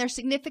and their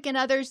significant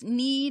others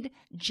need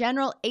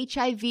general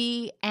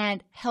HIV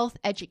and health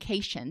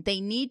education.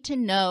 They need to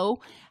know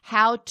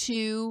how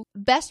to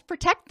best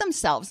protect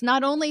themselves,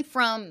 not only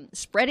from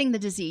spreading the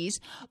disease,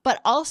 but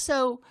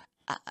also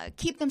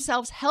keep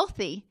themselves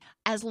healthy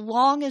as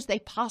long as they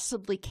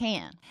possibly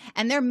can.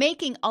 And they're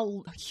making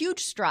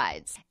huge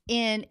strides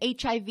in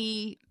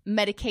HIV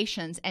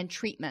medications and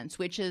treatments,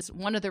 which is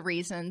one of the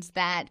reasons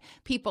that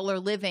people are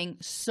living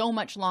so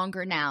much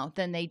longer now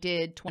than they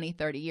did 20,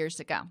 30 years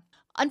ago.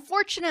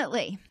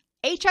 Unfortunately,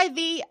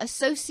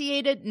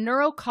 HIV-associated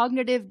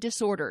neurocognitive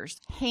disorders,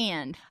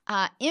 HAND,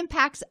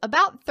 impacts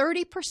about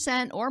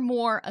 30% or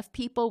more of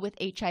people with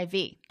HIV.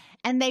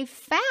 And they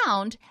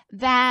found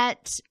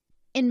that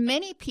in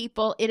many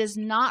people, it is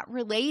not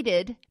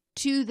related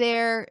to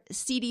their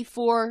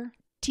CD4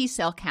 T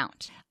cell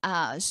count.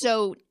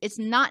 So it's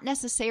not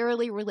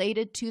necessarily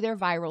related to their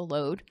viral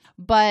load,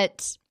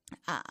 but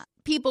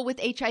people with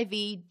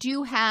HIV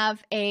do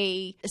have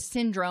a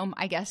syndrome,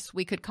 I guess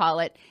we could call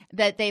it,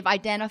 that they've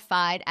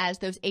identified as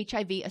those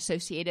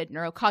HIV-associated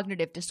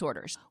neurocognitive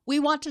disorders. We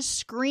want to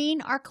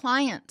screen our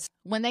clients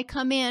when they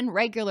come in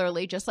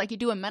regularly, just like you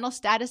do a mental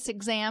status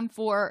exam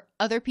for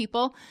other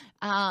people.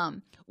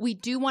 We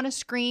do want to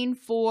screen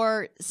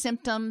for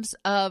symptoms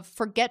of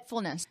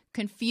forgetfulness,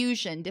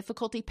 confusion,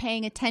 difficulty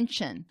paying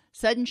attention,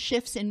 sudden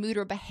shifts in mood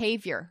or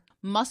behavior,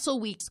 muscle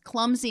weakness,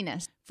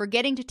 clumsiness,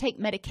 forgetting to take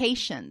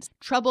medications,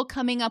 trouble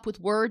coming up with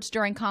words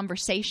during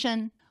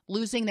conversation,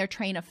 losing their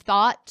train of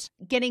thought,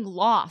 getting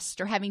lost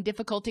or having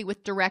difficulty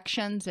with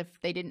directions if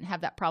they didn't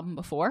have that problem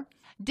before,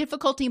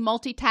 difficulty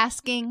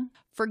multitasking,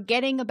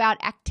 forgetting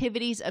about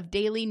activities of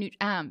daily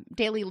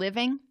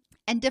living,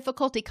 and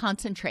difficulty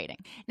concentrating.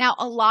 Now,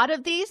 a lot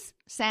of these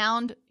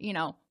sound,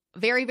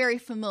 very, very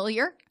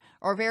familiar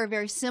or very,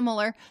 very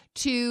similar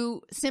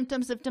to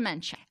symptoms of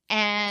dementia.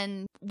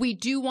 And we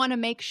do want to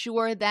make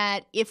sure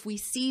that if we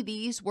see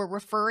these, we're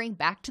referring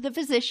back to the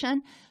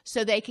physician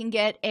so they can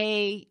get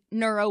a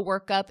neuro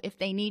workup if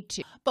they need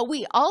to. But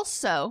we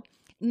also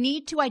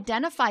need to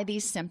identify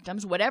these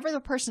symptoms, whatever the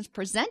person's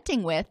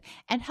presenting with,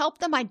 and help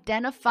them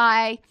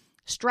identify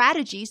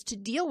strategies to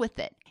deal with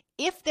it.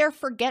 If they're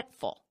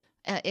forgetful,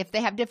 if they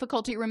have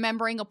difficulty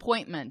remembering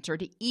appointments or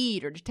to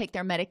eat or to take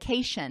their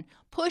medication,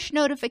 push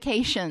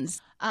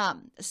notifications,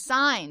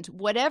 signs,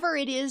 whatever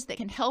it is that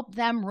can help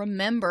them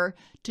remember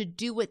to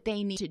do what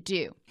they need to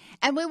do.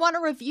 And we want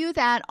to review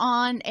that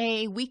on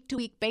a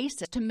week-to-week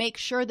basis to make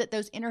sure that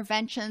those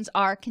interventions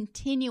are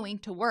continuing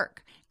to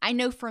work. I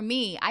know for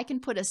me, I can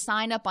put a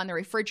sign up on the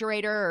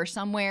refrigerator or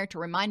somewhere to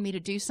remind me to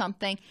do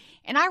something,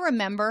 and I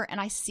remember and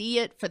I see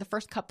it for the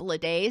first couple of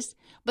days,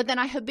 but then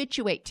I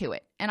habituate to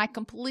it and I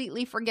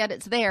completely forget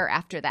it's there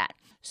after that.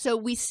 So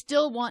we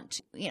still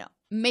want to,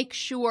 make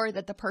sure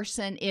that the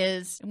person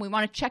and we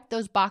want to check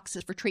those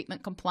boxes for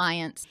treatment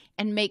compliance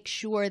and make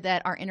sure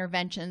that our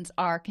interventions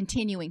are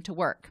continuing to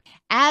work.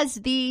 As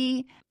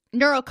the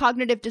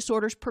neurocognitive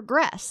disorders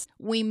progress,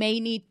 we may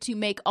need to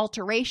make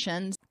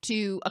alterations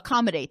to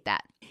accommodate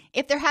that.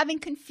 If they're having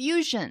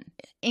confusion,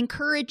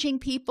 encouraging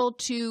people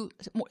to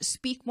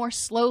speak more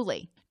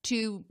slowly,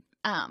 to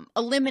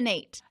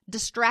eliminate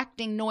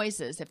distracting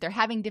noises. If they're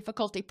having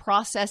difficulty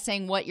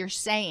processing what you're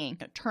saying,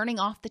 turning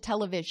off the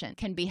television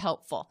can be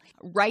helpful.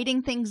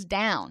 Writing things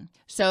down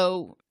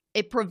so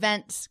it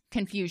prevents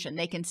confusion.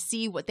 They can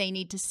see what they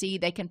need to see.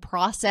 They can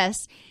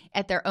process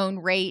at their own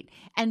rate.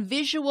 And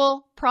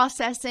visual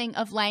processing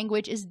of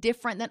language is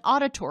different than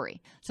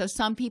auditory. So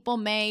some people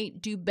may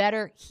do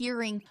better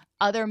hearing,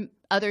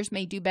 others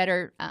may do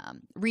better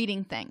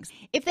reading things.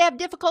 If they have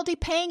difficulty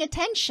paying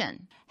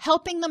attention,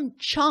 helping them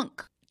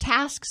chunk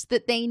tasks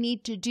that they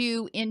need to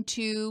do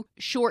into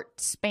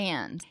short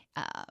spans.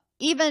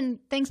 Even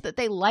things that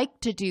they like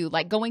to do,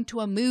 like going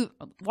to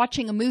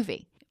watching a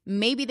movie.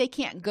 Maybe they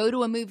can't go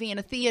to a movie in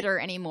a theater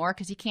anymore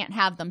because you can't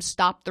have them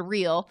stop the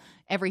reel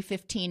every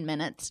 15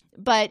 minutes.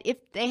 But if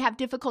they have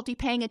difficulty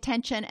paying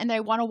attention and they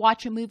want to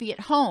watch a movie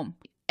at home,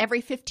 every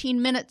 15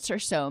 minutes or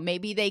so,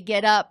 maybe they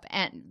get up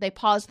and they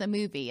pause the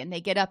movie and they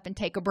get up and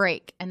take a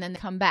break and then they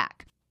come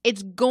back.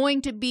 It's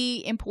going to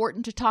be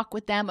important to talk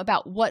with them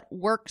about what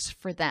works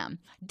for them.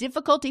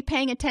 Difficulty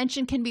paying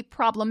attention can be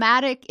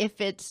problematic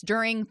if it's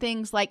during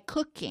things like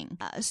cooking.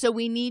 So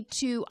we need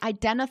to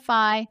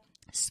identify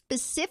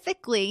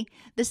specifically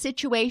the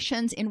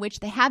situations in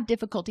which they have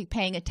difficulty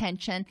paying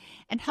attention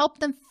and help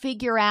them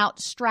figure out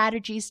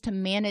strategies to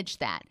manage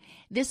that.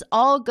 This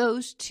all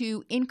goes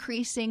to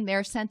increasing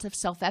their sense of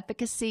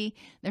self-efficacy,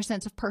 their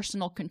sense of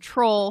personal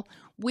control,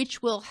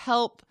 which will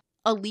help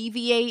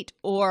alleviate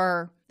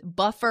or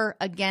buffer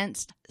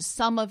against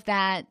some of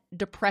that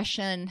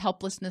depression,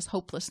 helplessness,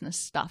 hopelessness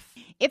stuff.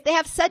 If they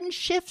have sudden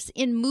shifts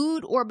in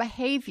mood or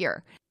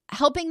behavior,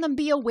 helping them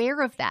be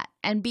aware of that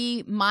and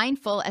be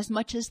mindful as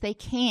much as they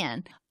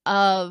can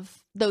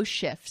of those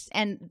shifts.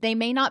 And they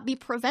may not be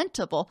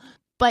preventable,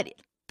 but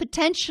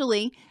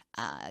potentially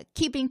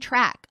keeping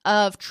track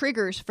of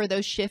triggers for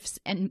those shifts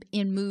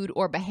in mood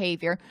or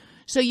behavior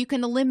so you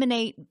can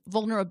eliminate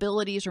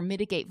vulnerabilities or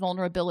mitigate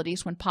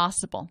vulnerabilities when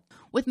possible.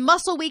 With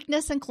muscle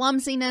weakness and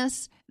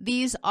clumsiness,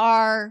 these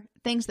are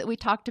things that we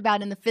talked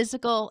about in the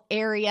physical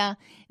area.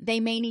 They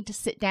may need to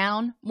sit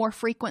down more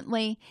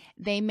frequently.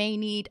 They may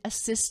need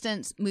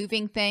assistance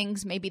moving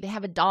things. Maybe they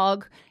have a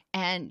dog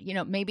and,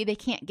 maybe they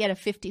can't get a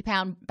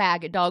 50-pound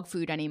bag of dog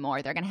food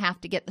anymore. They're going to have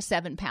to get the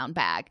 7-pound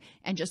bag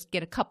and just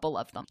get a couple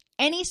of them.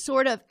 Any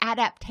sort of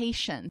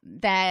adaptation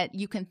that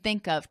you can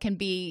think of can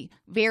be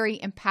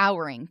very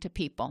empowering to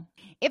people.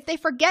 If they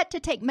forget to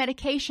take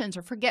medications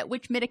or forget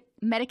which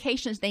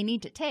medications they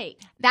need to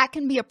take, that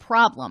can be a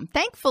problem.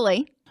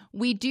 Thankfully,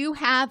 We do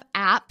have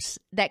apps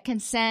that can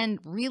send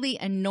really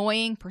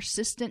annoying,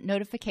 persistent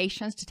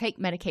notifications to take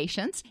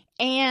medications,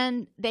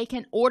 and they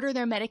can order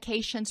their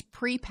medications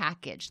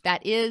prepackaged.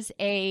 That is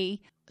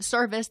a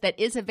service that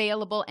is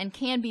available and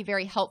can be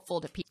very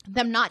helpful to people.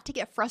 Them not to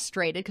get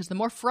frustrated, because the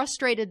more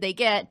frustrated they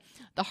get,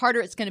 the harder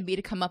it's going to be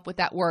to come up with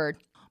that word.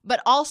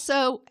 But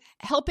also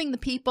helping the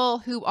people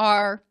who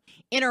are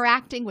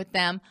interacting with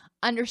them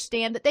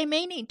understand that they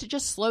may need to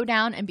just slow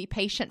down and be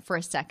patient for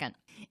a second.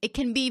 It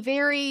can be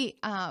very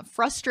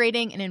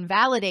frustrating and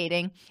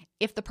invalidating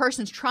if the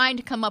person's trying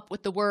to come up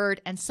with the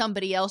word and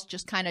somebody else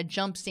just kind of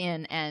jumps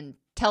in and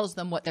tells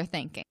them what they're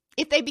thinking.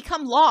 If they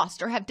become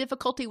lost or have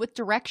difficulty with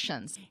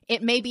directions,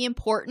 it may be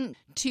important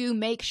to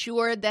make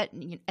sure that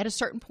at a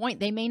certain point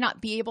they may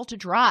not be able to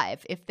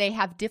drive. If they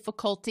have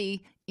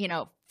difficulty,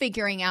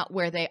 figuring out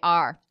where they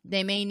are,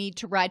 they may need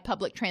to ride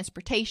public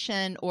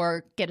transportation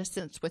or get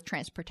assistance with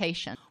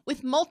transportation.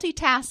 With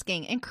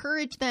multitasking,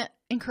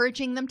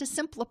 encouraging them to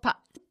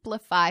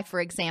simplify,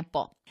 for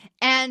example.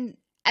 And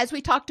as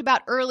we talked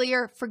about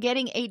earlier,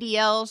 forgetting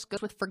ADLs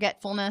goes with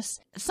forgetfulness.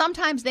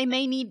 Sometimes they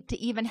may need to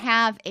even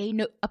have a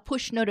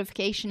push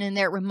notification in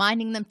there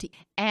reminding them to.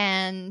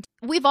 And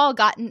we've all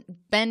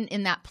been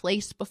in that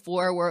place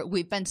before where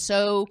we've been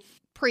so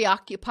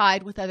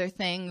preoccupied with other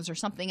things or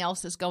something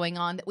else is going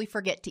on that we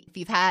forget to. If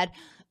you've had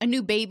a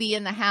new baby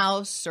in the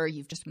house or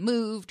you've just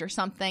moved or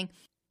something,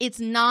 it's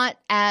not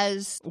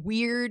as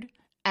weird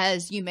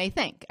as you may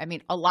think. I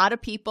mean, a lot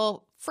of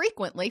people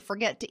frequently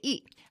forget to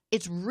eat.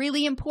 It's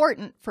really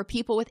important for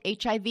people with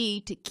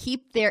HIV to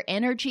keep their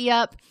energy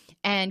up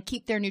and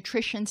keep their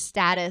nutrition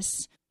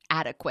status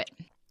adequate.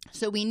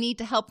 So we need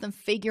to help them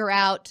figure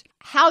out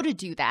how to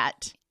do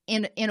that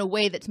in a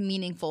way that's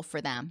meaningful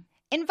for them.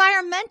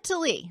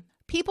 Environmentally,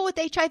 people with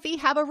HIV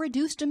have a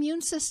reduced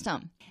immune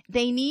system.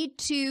 They need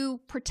to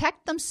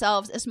protect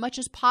themselves as much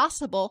as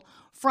possible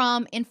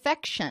from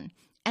infection.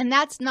 And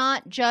that's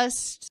not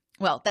just,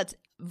 that's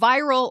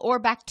viral or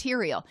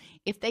bacterial.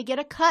 If they get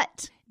a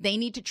cut, they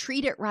need to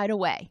treat it right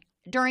away.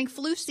 During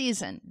flu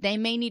season, they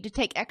may need to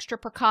take extra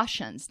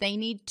precautions. They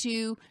need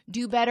to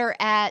do better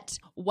at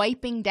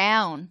wiping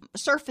down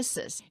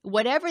surfaces.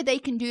 Whatever they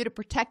can do to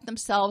protect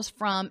themselves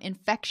from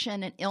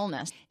infection and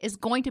illness is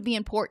going to be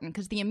important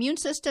because the immune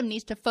system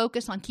needs to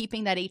focus on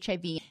keeping that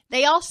HIV.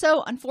 They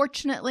also,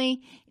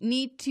 unfortunately,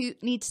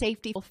 need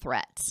safety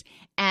threats.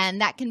 And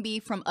that can be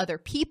from other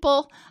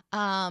people.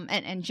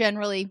 And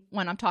generally,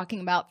 when I'm talking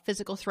about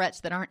physical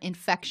threats that aren't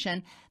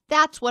infection,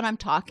 that's what I'm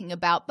talking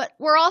about. But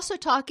we're also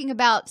talking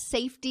about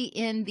safety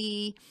in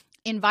the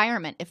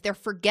environment. If they're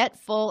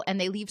forgetful and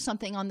they leave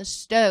something on the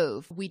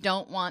stove, we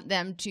don't want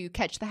them to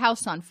catch the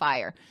house on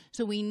fire.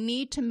 So we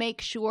need to make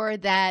sure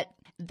that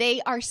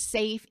they are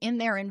safe in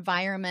their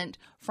environment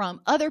from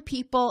other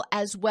people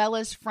as well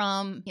as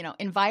from,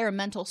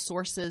 environmental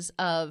sources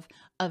of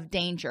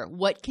danger.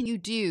 What can you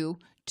do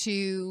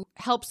to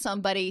help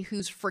somebody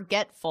who's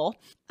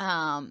forgetful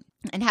and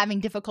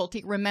having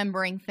difficulty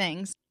remembering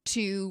things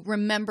to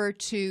remember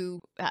to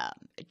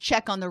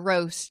check on the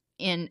roast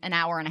in an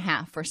hour and a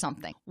half or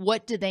something?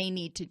 What do they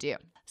need to do?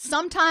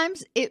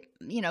 Sometimes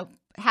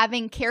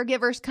having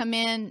caregivers come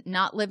in,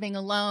 not living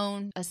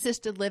alone,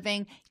 assisted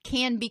living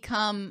can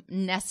become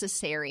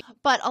necessary.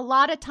 But a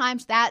lot of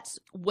times that's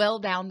well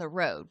down the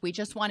road. We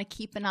just want to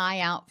keep an eye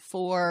out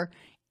for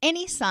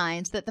any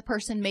signs that the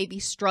person may be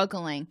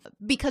struggling,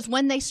 because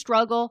when they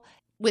struggle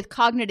with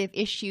cognitive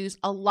issues,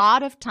 a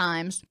lot of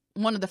times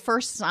one of the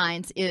first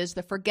signs is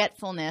the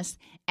forgetfulness,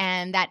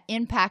 and that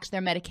impacts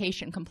their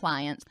medication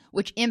compliance,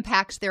 which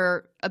impacts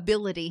their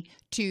ability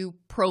to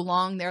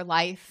prolong their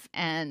life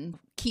and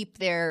keep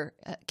the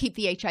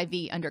HIV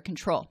under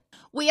control.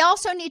 We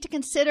also need to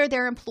consider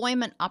their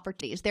employment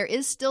opportunities. There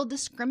is still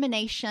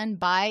discrimination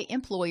by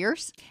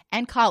employers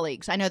and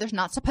colleagues. I know there's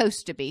not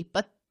supposed to be,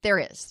 but there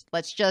is.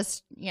 Let's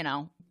just,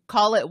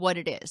 call it what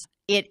it is.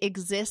 It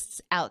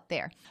exists out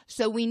there.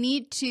 So we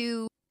need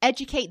to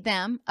educate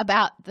them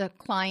about the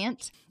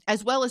client,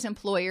 as well as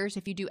employers,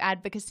 if you do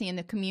advocacy in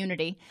the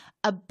community,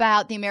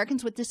 about the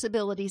Americans with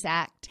Disabilities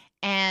Act,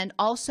 and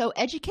also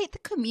educate the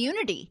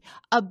community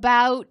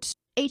about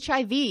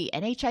HIV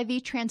and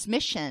HIV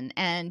transmission.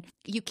 And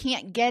you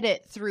can't get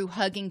it through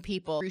hugging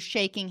people, through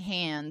shaking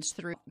hands,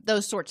 through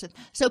those sorts of.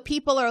 So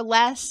people are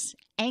less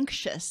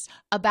anxious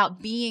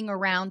about being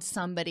around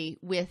somebody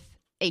with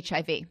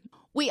HIV.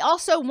 We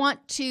also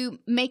want to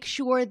make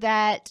sure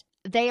that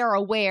they are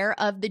aware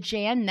of the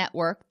JAN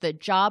network, the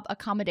Job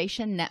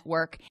Accommodation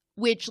Network,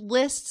 which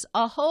lists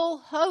a whole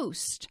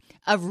host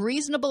of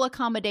reasonable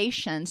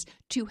accommodations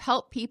to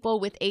help people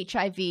with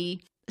HIV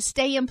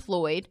stay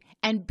employed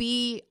and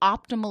be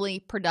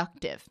optimally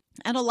productive.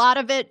 And a lot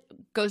of it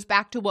goes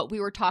back to what we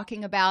were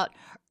talking about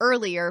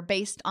earlier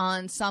based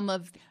on some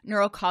of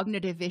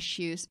neurocognitive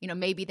issues.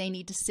 Maybe they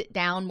need to sit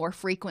down more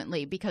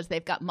frequently because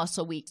they've got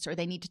muscle weakness, or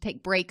they need to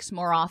take breaks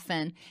more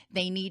often.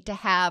 They need to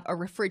have a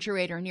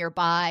refrigerator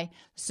nearby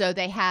so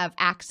they have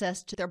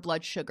access to their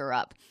blood sugar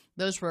up.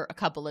 Those were a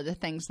couple of the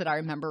things that I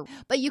remember.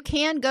 But you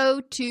can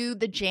go to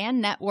the JAN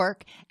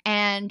network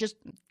and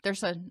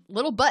there's a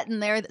little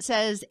button there that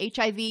says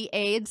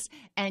HIV/AIDS,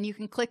 and you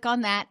can click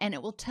on that and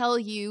it will tell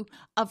you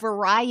a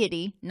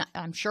variety.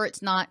 I'm sure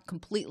it's not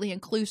completely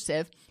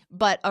inclusive,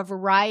 but a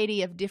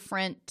variety of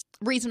different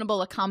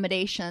reasonable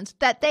accommodations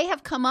that they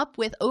have come up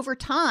with over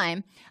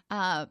time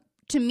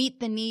to meet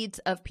the needs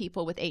of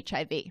people with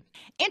HIV.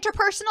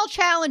 Interpersonal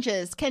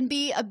challenges can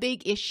be a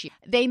big issue.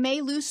 They may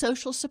lose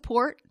social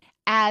support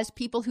as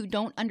people who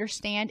don't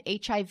understand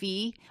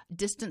HIV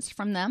distance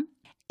from them.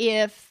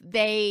 If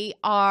they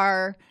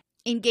are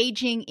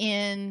engaging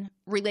in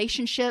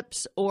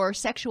relationships or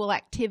sexual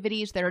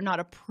activities that are not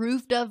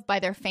approved of by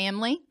their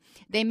family,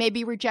 they may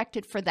be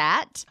rejected for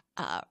that,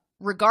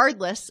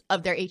 regardless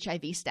of their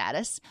HIV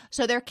status.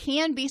 So there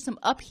can be some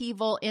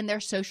upheaval in their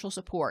social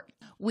support.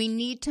 We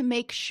need to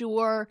make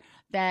sure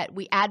that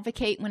we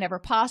advocate whenever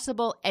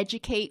possible,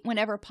 educate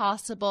whenever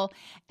possible,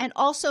 and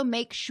also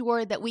make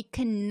sure that we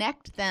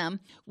connect them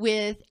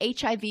with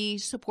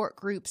HIV support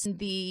groups in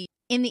the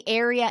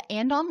area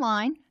and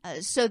online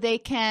so they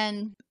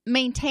can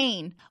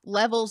maintain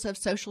levels of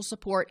social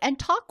support and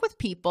talk with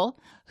people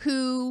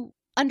who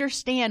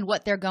understand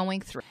what they're going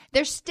through.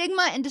 There's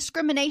stigma and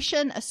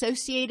discrimination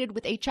associated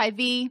with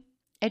HIV,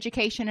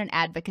 education, and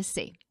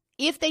advocacy.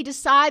 If they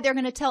decide they're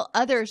going to tell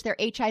others they're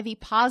HIV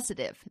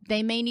positive,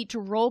 they may need to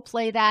role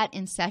play that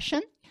in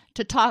session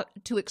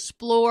to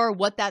explore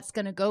what that's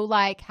going to go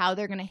like, how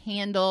they're going to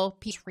handle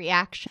people's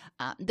reaction.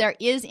 There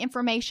is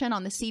information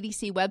on the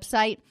CDC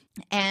website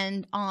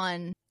and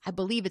on, I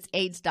believe it's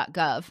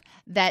AIDS.gov,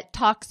 that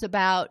talks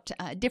about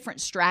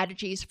different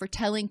strategies for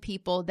telling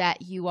people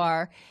that you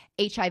are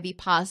HIV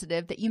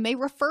positive that you may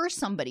refer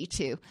somebody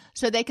to,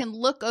 so they can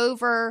look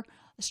over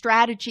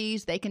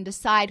strategies, they can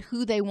decide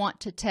who they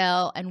want to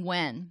tell and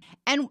when.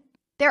 And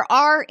there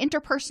are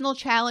interpersonal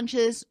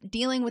challenges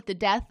dealing with the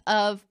death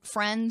of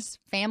friends,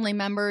 family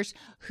members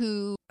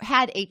who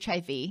had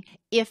HIV,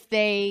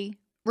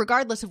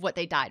 regardless of what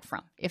they died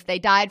from. If they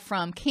died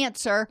from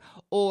cancer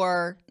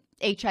or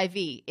HIV,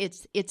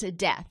 it's a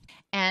death.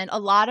 And a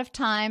lot of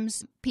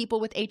times people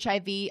with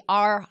HIV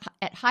are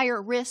at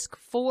higher risk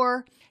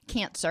for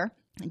cancer,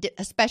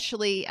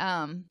 especially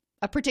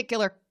a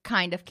particular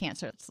kind of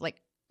cancer. It's like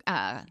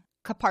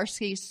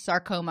Kaporsky's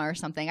sarcoma or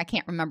something. I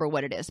can't remember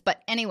what it is.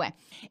 But anyway,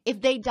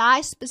 if they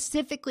die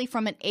specifically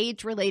from an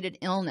AIDS-related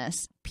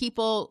illness,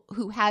 people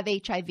who have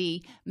HIV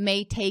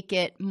may take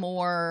it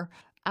more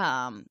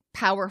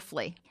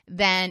powerfully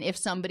than if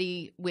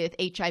somebody with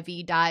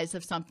HIV dies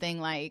of something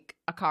like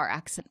a car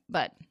accident.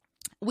 But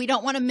we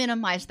don't want to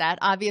minimize that.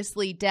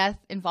 Obviously, death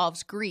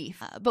involves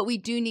grief, but we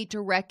do need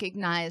to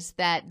recognize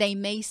that they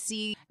may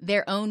see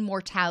their own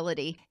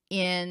mortality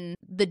in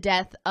the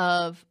death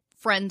of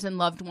friends and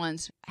loved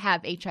ones who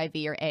have HIV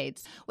or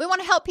AIDS. We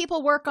want to help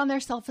people work on their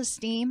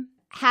self-esteem.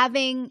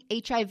 Having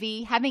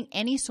HIV, having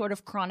any sort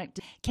of chronic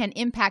disease can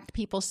impact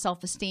people's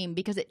self-esteem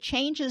because it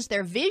changes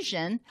their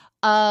vision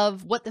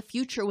of what the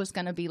future was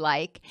going to be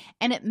like,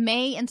 and it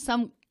may in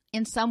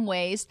some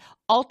ways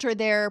alter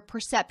their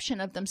perception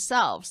of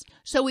themselves.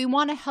 So we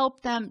want to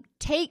help them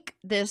take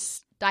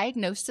this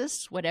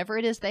diagnosis, whatever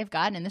it is they've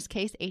got, in this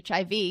case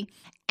HIV,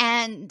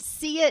 and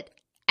see it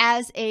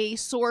as a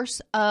source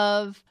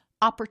of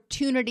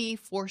opportunity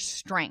for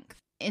strength.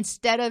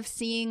 Instead of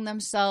seeing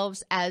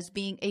themselves as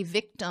being a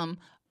victim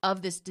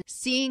of this,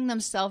 seeing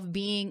themselves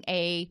being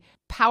a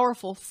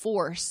powerful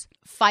force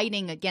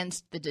fighting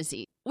against the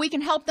disease. We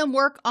can help them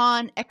work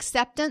on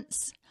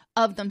acceptance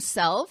of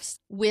themselves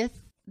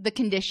with the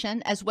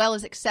condition, as well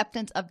as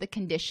acceptance of the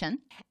condition,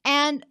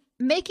 and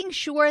making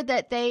sure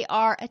that they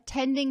are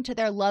attending to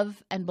their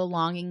love and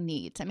belonging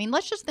needs. I mean,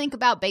 let's just think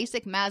about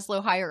basic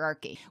Maslow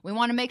hierarchy. We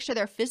want to make sure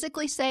they're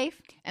physically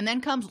safe, and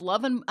then comes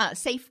love and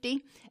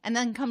safety, and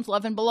then comes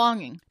love and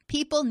belonging.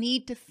 People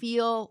need to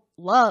feel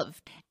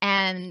loved,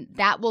 and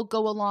that will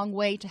go a long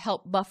way to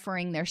help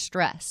buffering their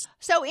stress.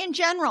 So in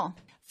general,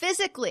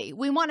 physically,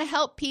 we want to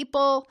help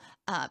people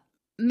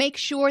make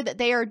sure that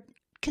they are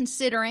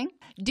considering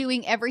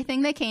doing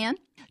everything they can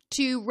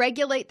to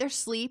regulate their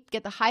sleep,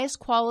 get the highest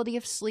quality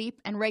of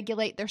sleep, and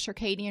regulate their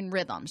circadian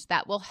rhythms.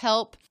 That will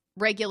help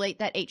regulate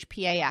that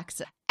HPA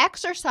axis.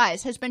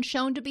 Exercise has been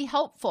shown to be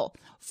helpful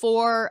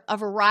for a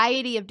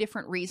variety of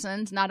different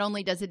reasons. Not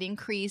only does it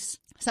increase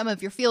some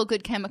of your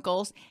feel-good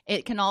chemicals,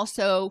 it can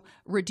also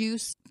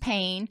reduce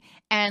pain.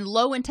 And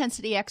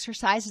low-intensity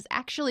exercise has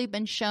actually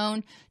been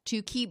shown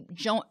to keep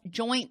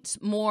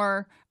joints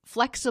more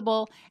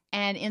flexible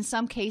and in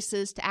some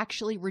cases to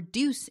actually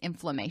reduce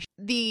inflammation.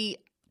 The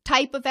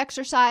type of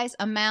exercise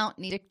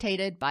amount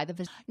dictated by the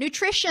physician.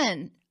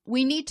 Nutrition.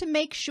 We need to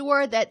make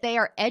sure that they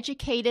are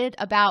educated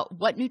about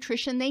what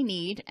nutrition they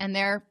need, and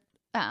their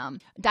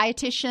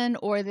dietitian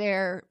or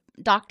their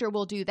doctor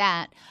will do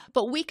that.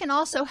 But we can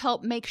also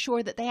help make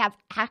sure that they have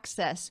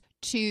access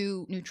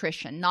to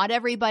nutrition. Not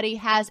everybody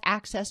has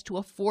access to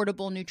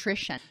affordable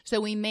nutrition. So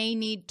we may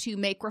need to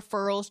make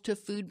referrals to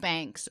food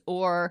banks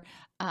or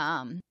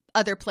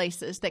other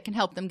places that can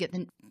help them get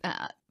the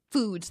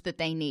foods that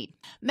they need.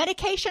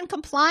 Medication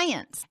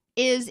compliance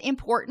is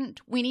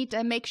important. We need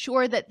to make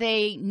sure that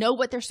they know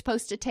what they're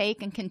supposed to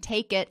take and can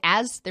take it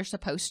as they're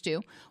supposed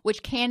to,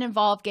 which can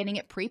involve getting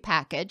it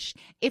prepackaged.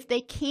 If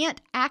they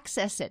can't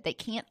access it, they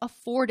can't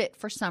afford it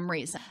for some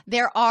reason,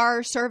 there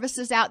are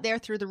services out there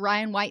through the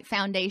Ryan White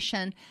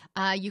Foundation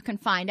you can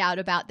find out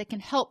about that can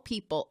help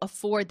people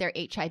afford their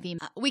HIV.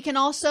 We can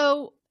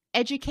also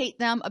educate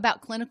them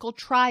about clinical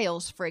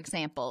trials, for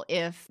example,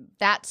 if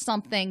that's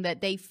something that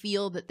they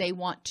feel that they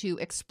want to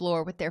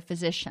explore with their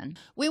physician.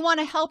 We want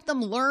to help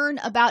them learn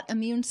about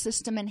immune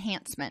system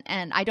enhancement.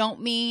 And I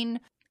don't mean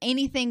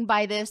anything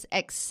by this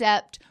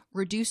except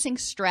reducing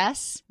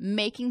stress,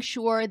 making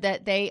sure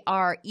that they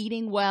are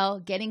eating well,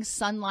 getting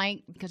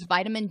sunlight, because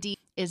vitamin D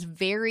is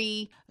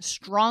very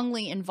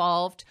strongly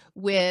involved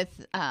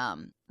with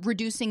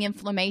reducing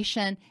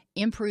inflammation,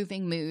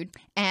 improving mood,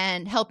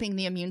 and helping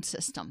the immune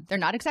system. They're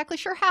not exactly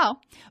sure how,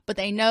 but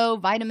they know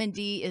vitamin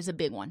D is a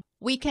big one.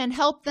 We can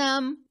help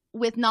them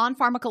with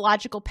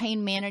non-pharmacological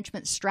pain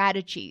management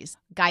strategies,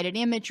 guided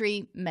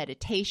imagery,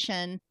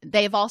 meditation.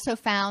 They've also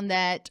found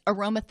that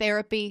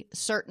aromatherapy,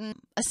 certain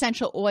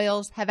essential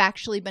oils have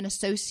actually been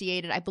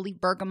associated, I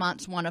believe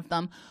bergamot's one of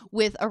them,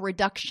 with a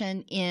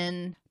reduction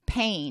in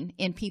pain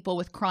in people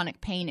with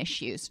chronic pain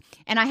issues.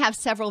 And I have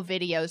several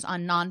videos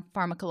on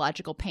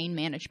non-pharmacological pain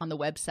management on the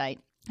website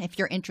if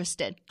you're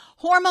interested.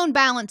 Hormone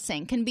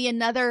balancing can be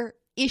another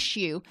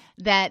issue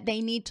that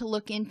they need to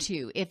look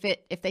into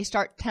if they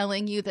start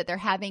telling you that they're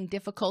having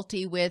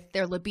difficulty with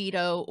their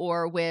libido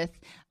or with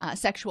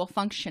sexual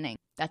functioning.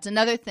 That's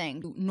another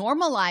thing.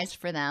 Normalize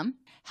for them,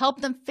 help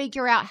them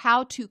figure out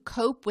how to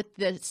cope with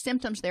the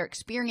symptoms they're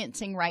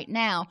experiencing right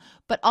now,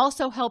 but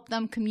also help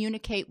them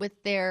communicate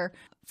with their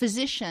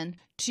physician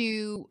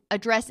to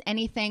address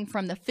anything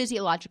from the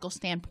physiological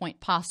standpoint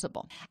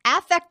possible.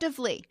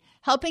 Affectively,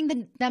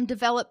 helping them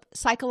develop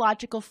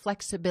psychological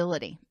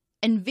flexibility,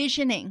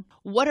 envisioning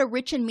what a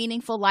rich and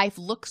meaningful life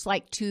looks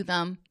like to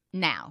them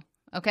now.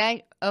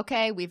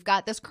 Okay, we've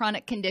got this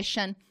chronic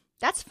condition.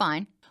 That's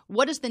fine.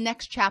 What does the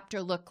next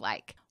chapter look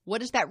like?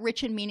 What does that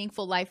rich and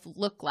meaningful life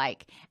look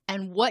like?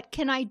 And what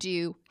can I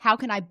do? How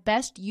can I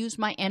best use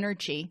my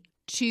energy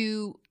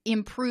to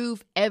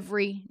improve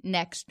every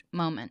next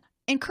moment?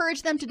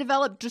 Encourage them to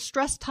develop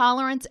distress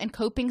tolerance and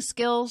coping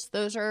skills.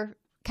 Those are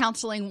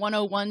Counseling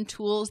 101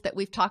 tools that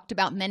we've talked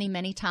about many,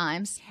 many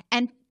times.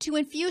 And to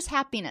infuse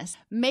happiness,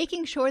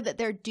 making sure that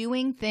they're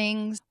doing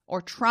things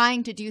or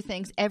trying to do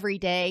things every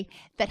day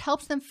that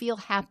helps them feel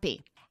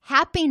happy.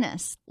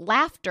 Happiness,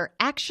 laughter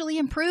actually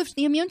improves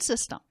the immune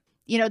system.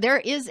 You know, there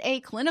is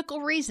a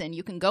clinical reason.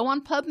 You can go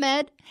on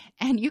PubMed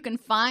and you can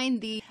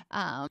find the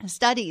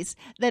studies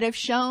that have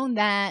shown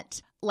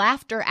that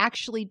laughter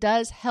actually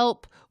does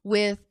help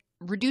with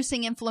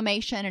reducing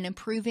inflammation and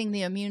improving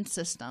the immune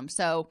system.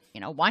 So,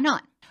 why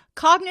not?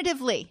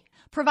 Cognitively,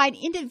 provide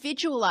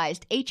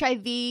individualized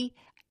HIV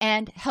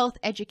and health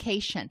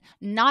education.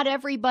 Not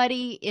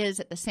everybody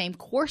is at the same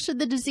course of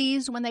the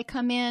disease when they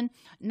come in.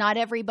 Not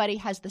everybody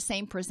has the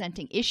same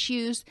presenting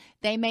issues.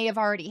 They may have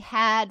already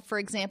had, for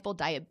example,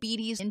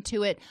 diabetes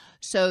into it.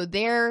 So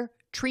their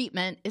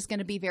treatment is going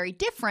to be very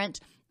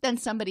different than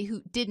somebody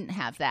who didn't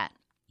have that.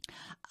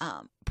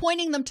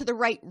 Pointing them to the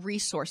right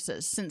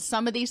resources. Since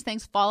some of these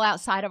things fall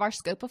outside of our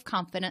scope of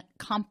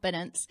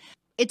competence,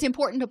 it's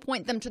important to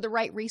point them to the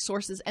right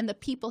resources and the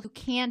people who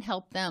can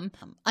help them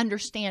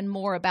understand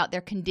more about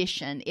their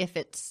condition if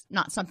it's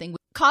not something.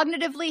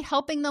 Cognitively,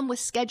 helping them with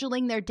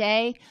scheduling their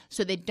day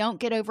so they don't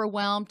get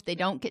overwhelmed, they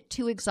don't get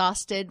too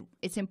exhausted.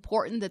 It's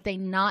important that they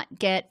not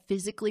get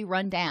physically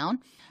run down.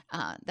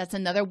 That's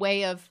another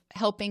way of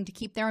helping to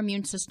keep their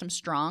immune system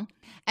strong.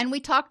 And we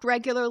talked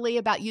regularly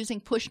about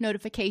using push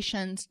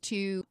notifications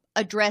to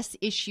address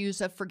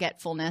issues of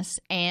forgetfulness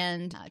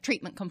and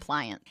treatment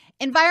compliance.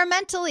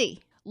 Environmentally,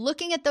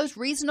 looking at those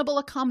reasonable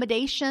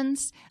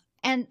accommodations.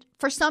 And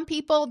for some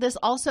people, this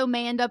also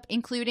may end up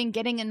including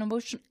getting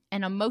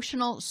an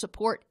emotional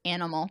support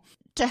animal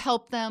to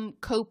help them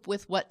cope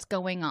with what's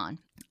going on.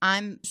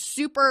 I'm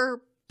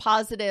super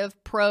positive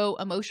pro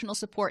emotional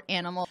support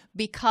animal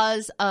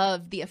because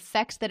of the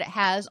effects that it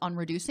has on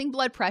reducing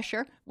blood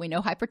pressure. We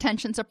know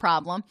hypertension's a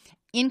problem,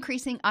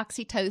 increasing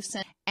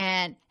oxytocin,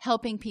 and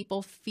helping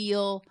people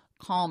feel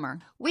calmer.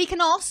 We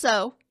can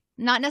also,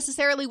 not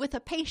necessarily with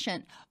a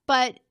patient,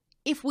 but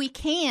if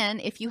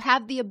you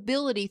have the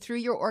ability through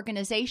your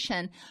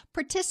organization,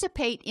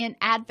 participate in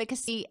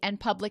advocacy and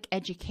public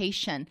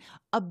education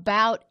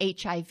about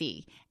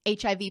HIV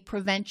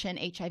prevention,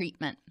 HIV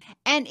treatment.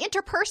 And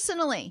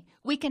interpersonally,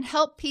 we can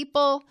help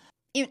people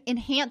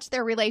enhance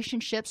their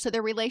relationships so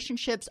their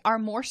relationships are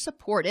more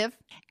supportive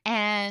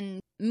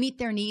and meet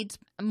their needs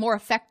more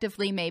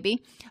effectively,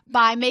 maybe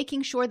by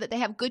making sure that they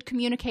have good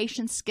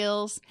communication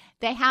skills.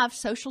 They have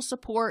social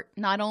support,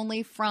 not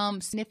only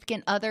from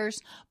significant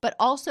others, but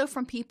also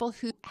from people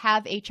who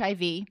have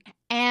HIV.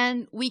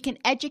 And we can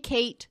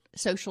educate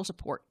social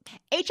support.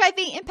 HIV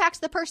impacts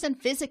the person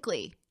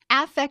physically,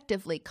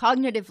 affectively,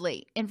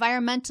 cognitively,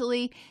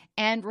 environmentally,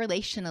 and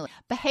relationally.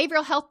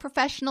 Behavioral health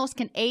professionals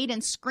can aid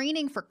in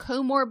screening for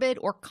comorbid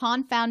or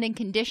confounding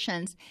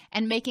conditions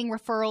and making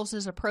referrals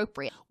as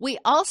appropriate. We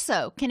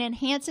also can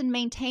enhance and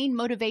maintain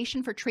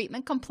motivation for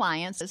treatment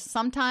compliance, as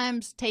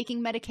sometimes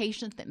taking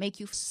medications that make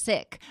you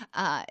sick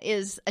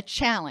is a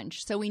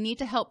challenge. So we need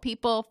to help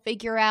people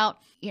figure out,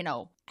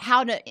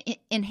 how to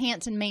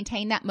enhance and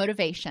maintain that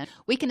motivation.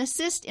 We can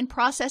assist in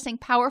processing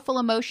powerful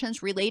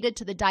emotions related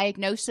to the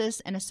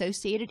diagnosis and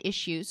associated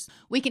issues.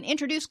 We can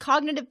introduce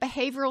cognitive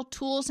behavioral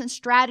tools and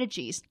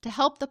strategies to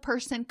help the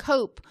person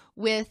cope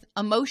with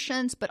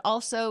emotions, but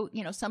also,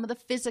 some of the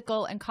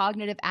physical and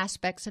cognitive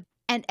aspects of,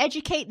 and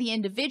educate the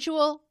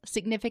individual,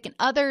 significant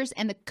others,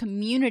 and the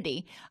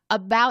community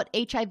about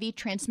HIV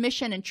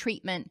transmission and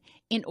treatment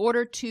in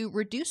order to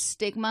reduce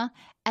stigma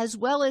as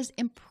well as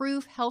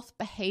improve health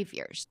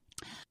behaviors.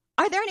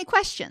 Are there any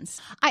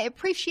questions? I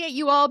appreciate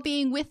you all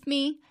being with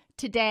me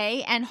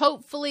today, and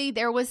hopefully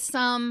there was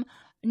some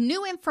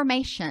new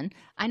information.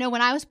 I know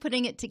when I was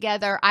putting it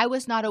together, I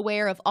was not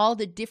aware of all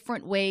the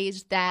different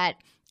ways that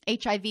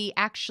HIV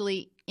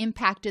actually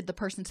impacted the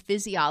person's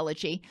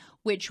physiology,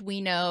 which we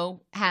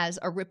know has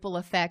a ripple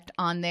effect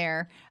on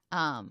their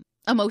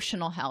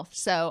emotional health.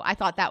 So I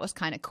thought that was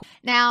kind of cool.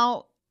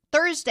 Now,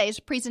 Thursday's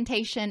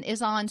presentation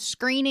is on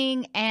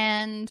screening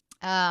and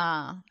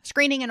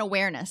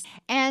awareness.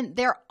 And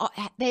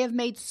they have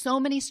made so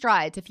many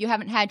strides. If you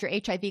haven't had your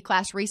HIV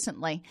class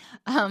recently,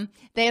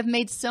 they have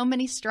made so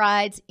many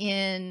strides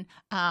in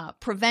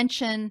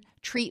prevention,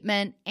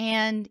 treatment,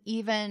 and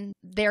even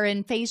they're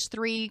in phase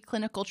 3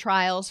 clinical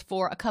trials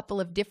for a couple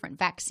of different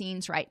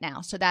vaccines right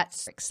now. So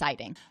that's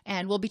exciting.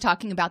 And we'll be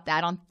talking about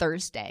that on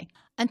Thursday.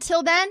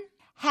 Until then,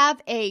 have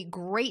a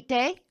great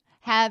day.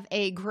 Have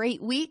a great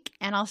week,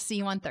 and I'll see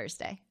you on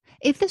Thursday.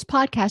 If this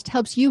podcast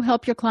helps you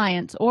help your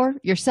clients or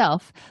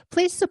yourself,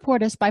 please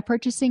support us by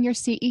purchasing your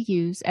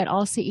CEUs at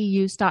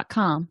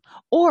allceus.com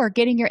or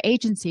getting your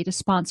agency to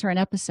sponsor an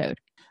episode.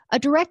 A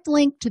direct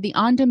link to the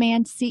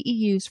on-demand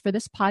CEUs for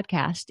this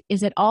podcast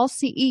is at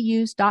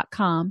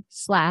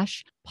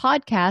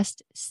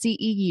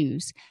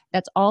allceus.com/podcastceus.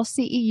 That's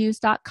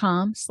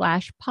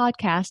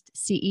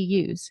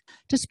allceus.com/podcastceus.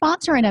 To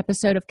sponsor an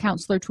episode of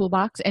Counselor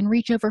Toolbox and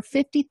reach over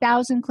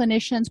 50,000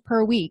 clinicians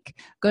per week,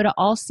 go to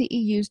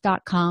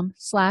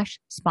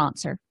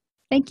allceus.com/sponsor.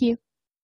 Thank you.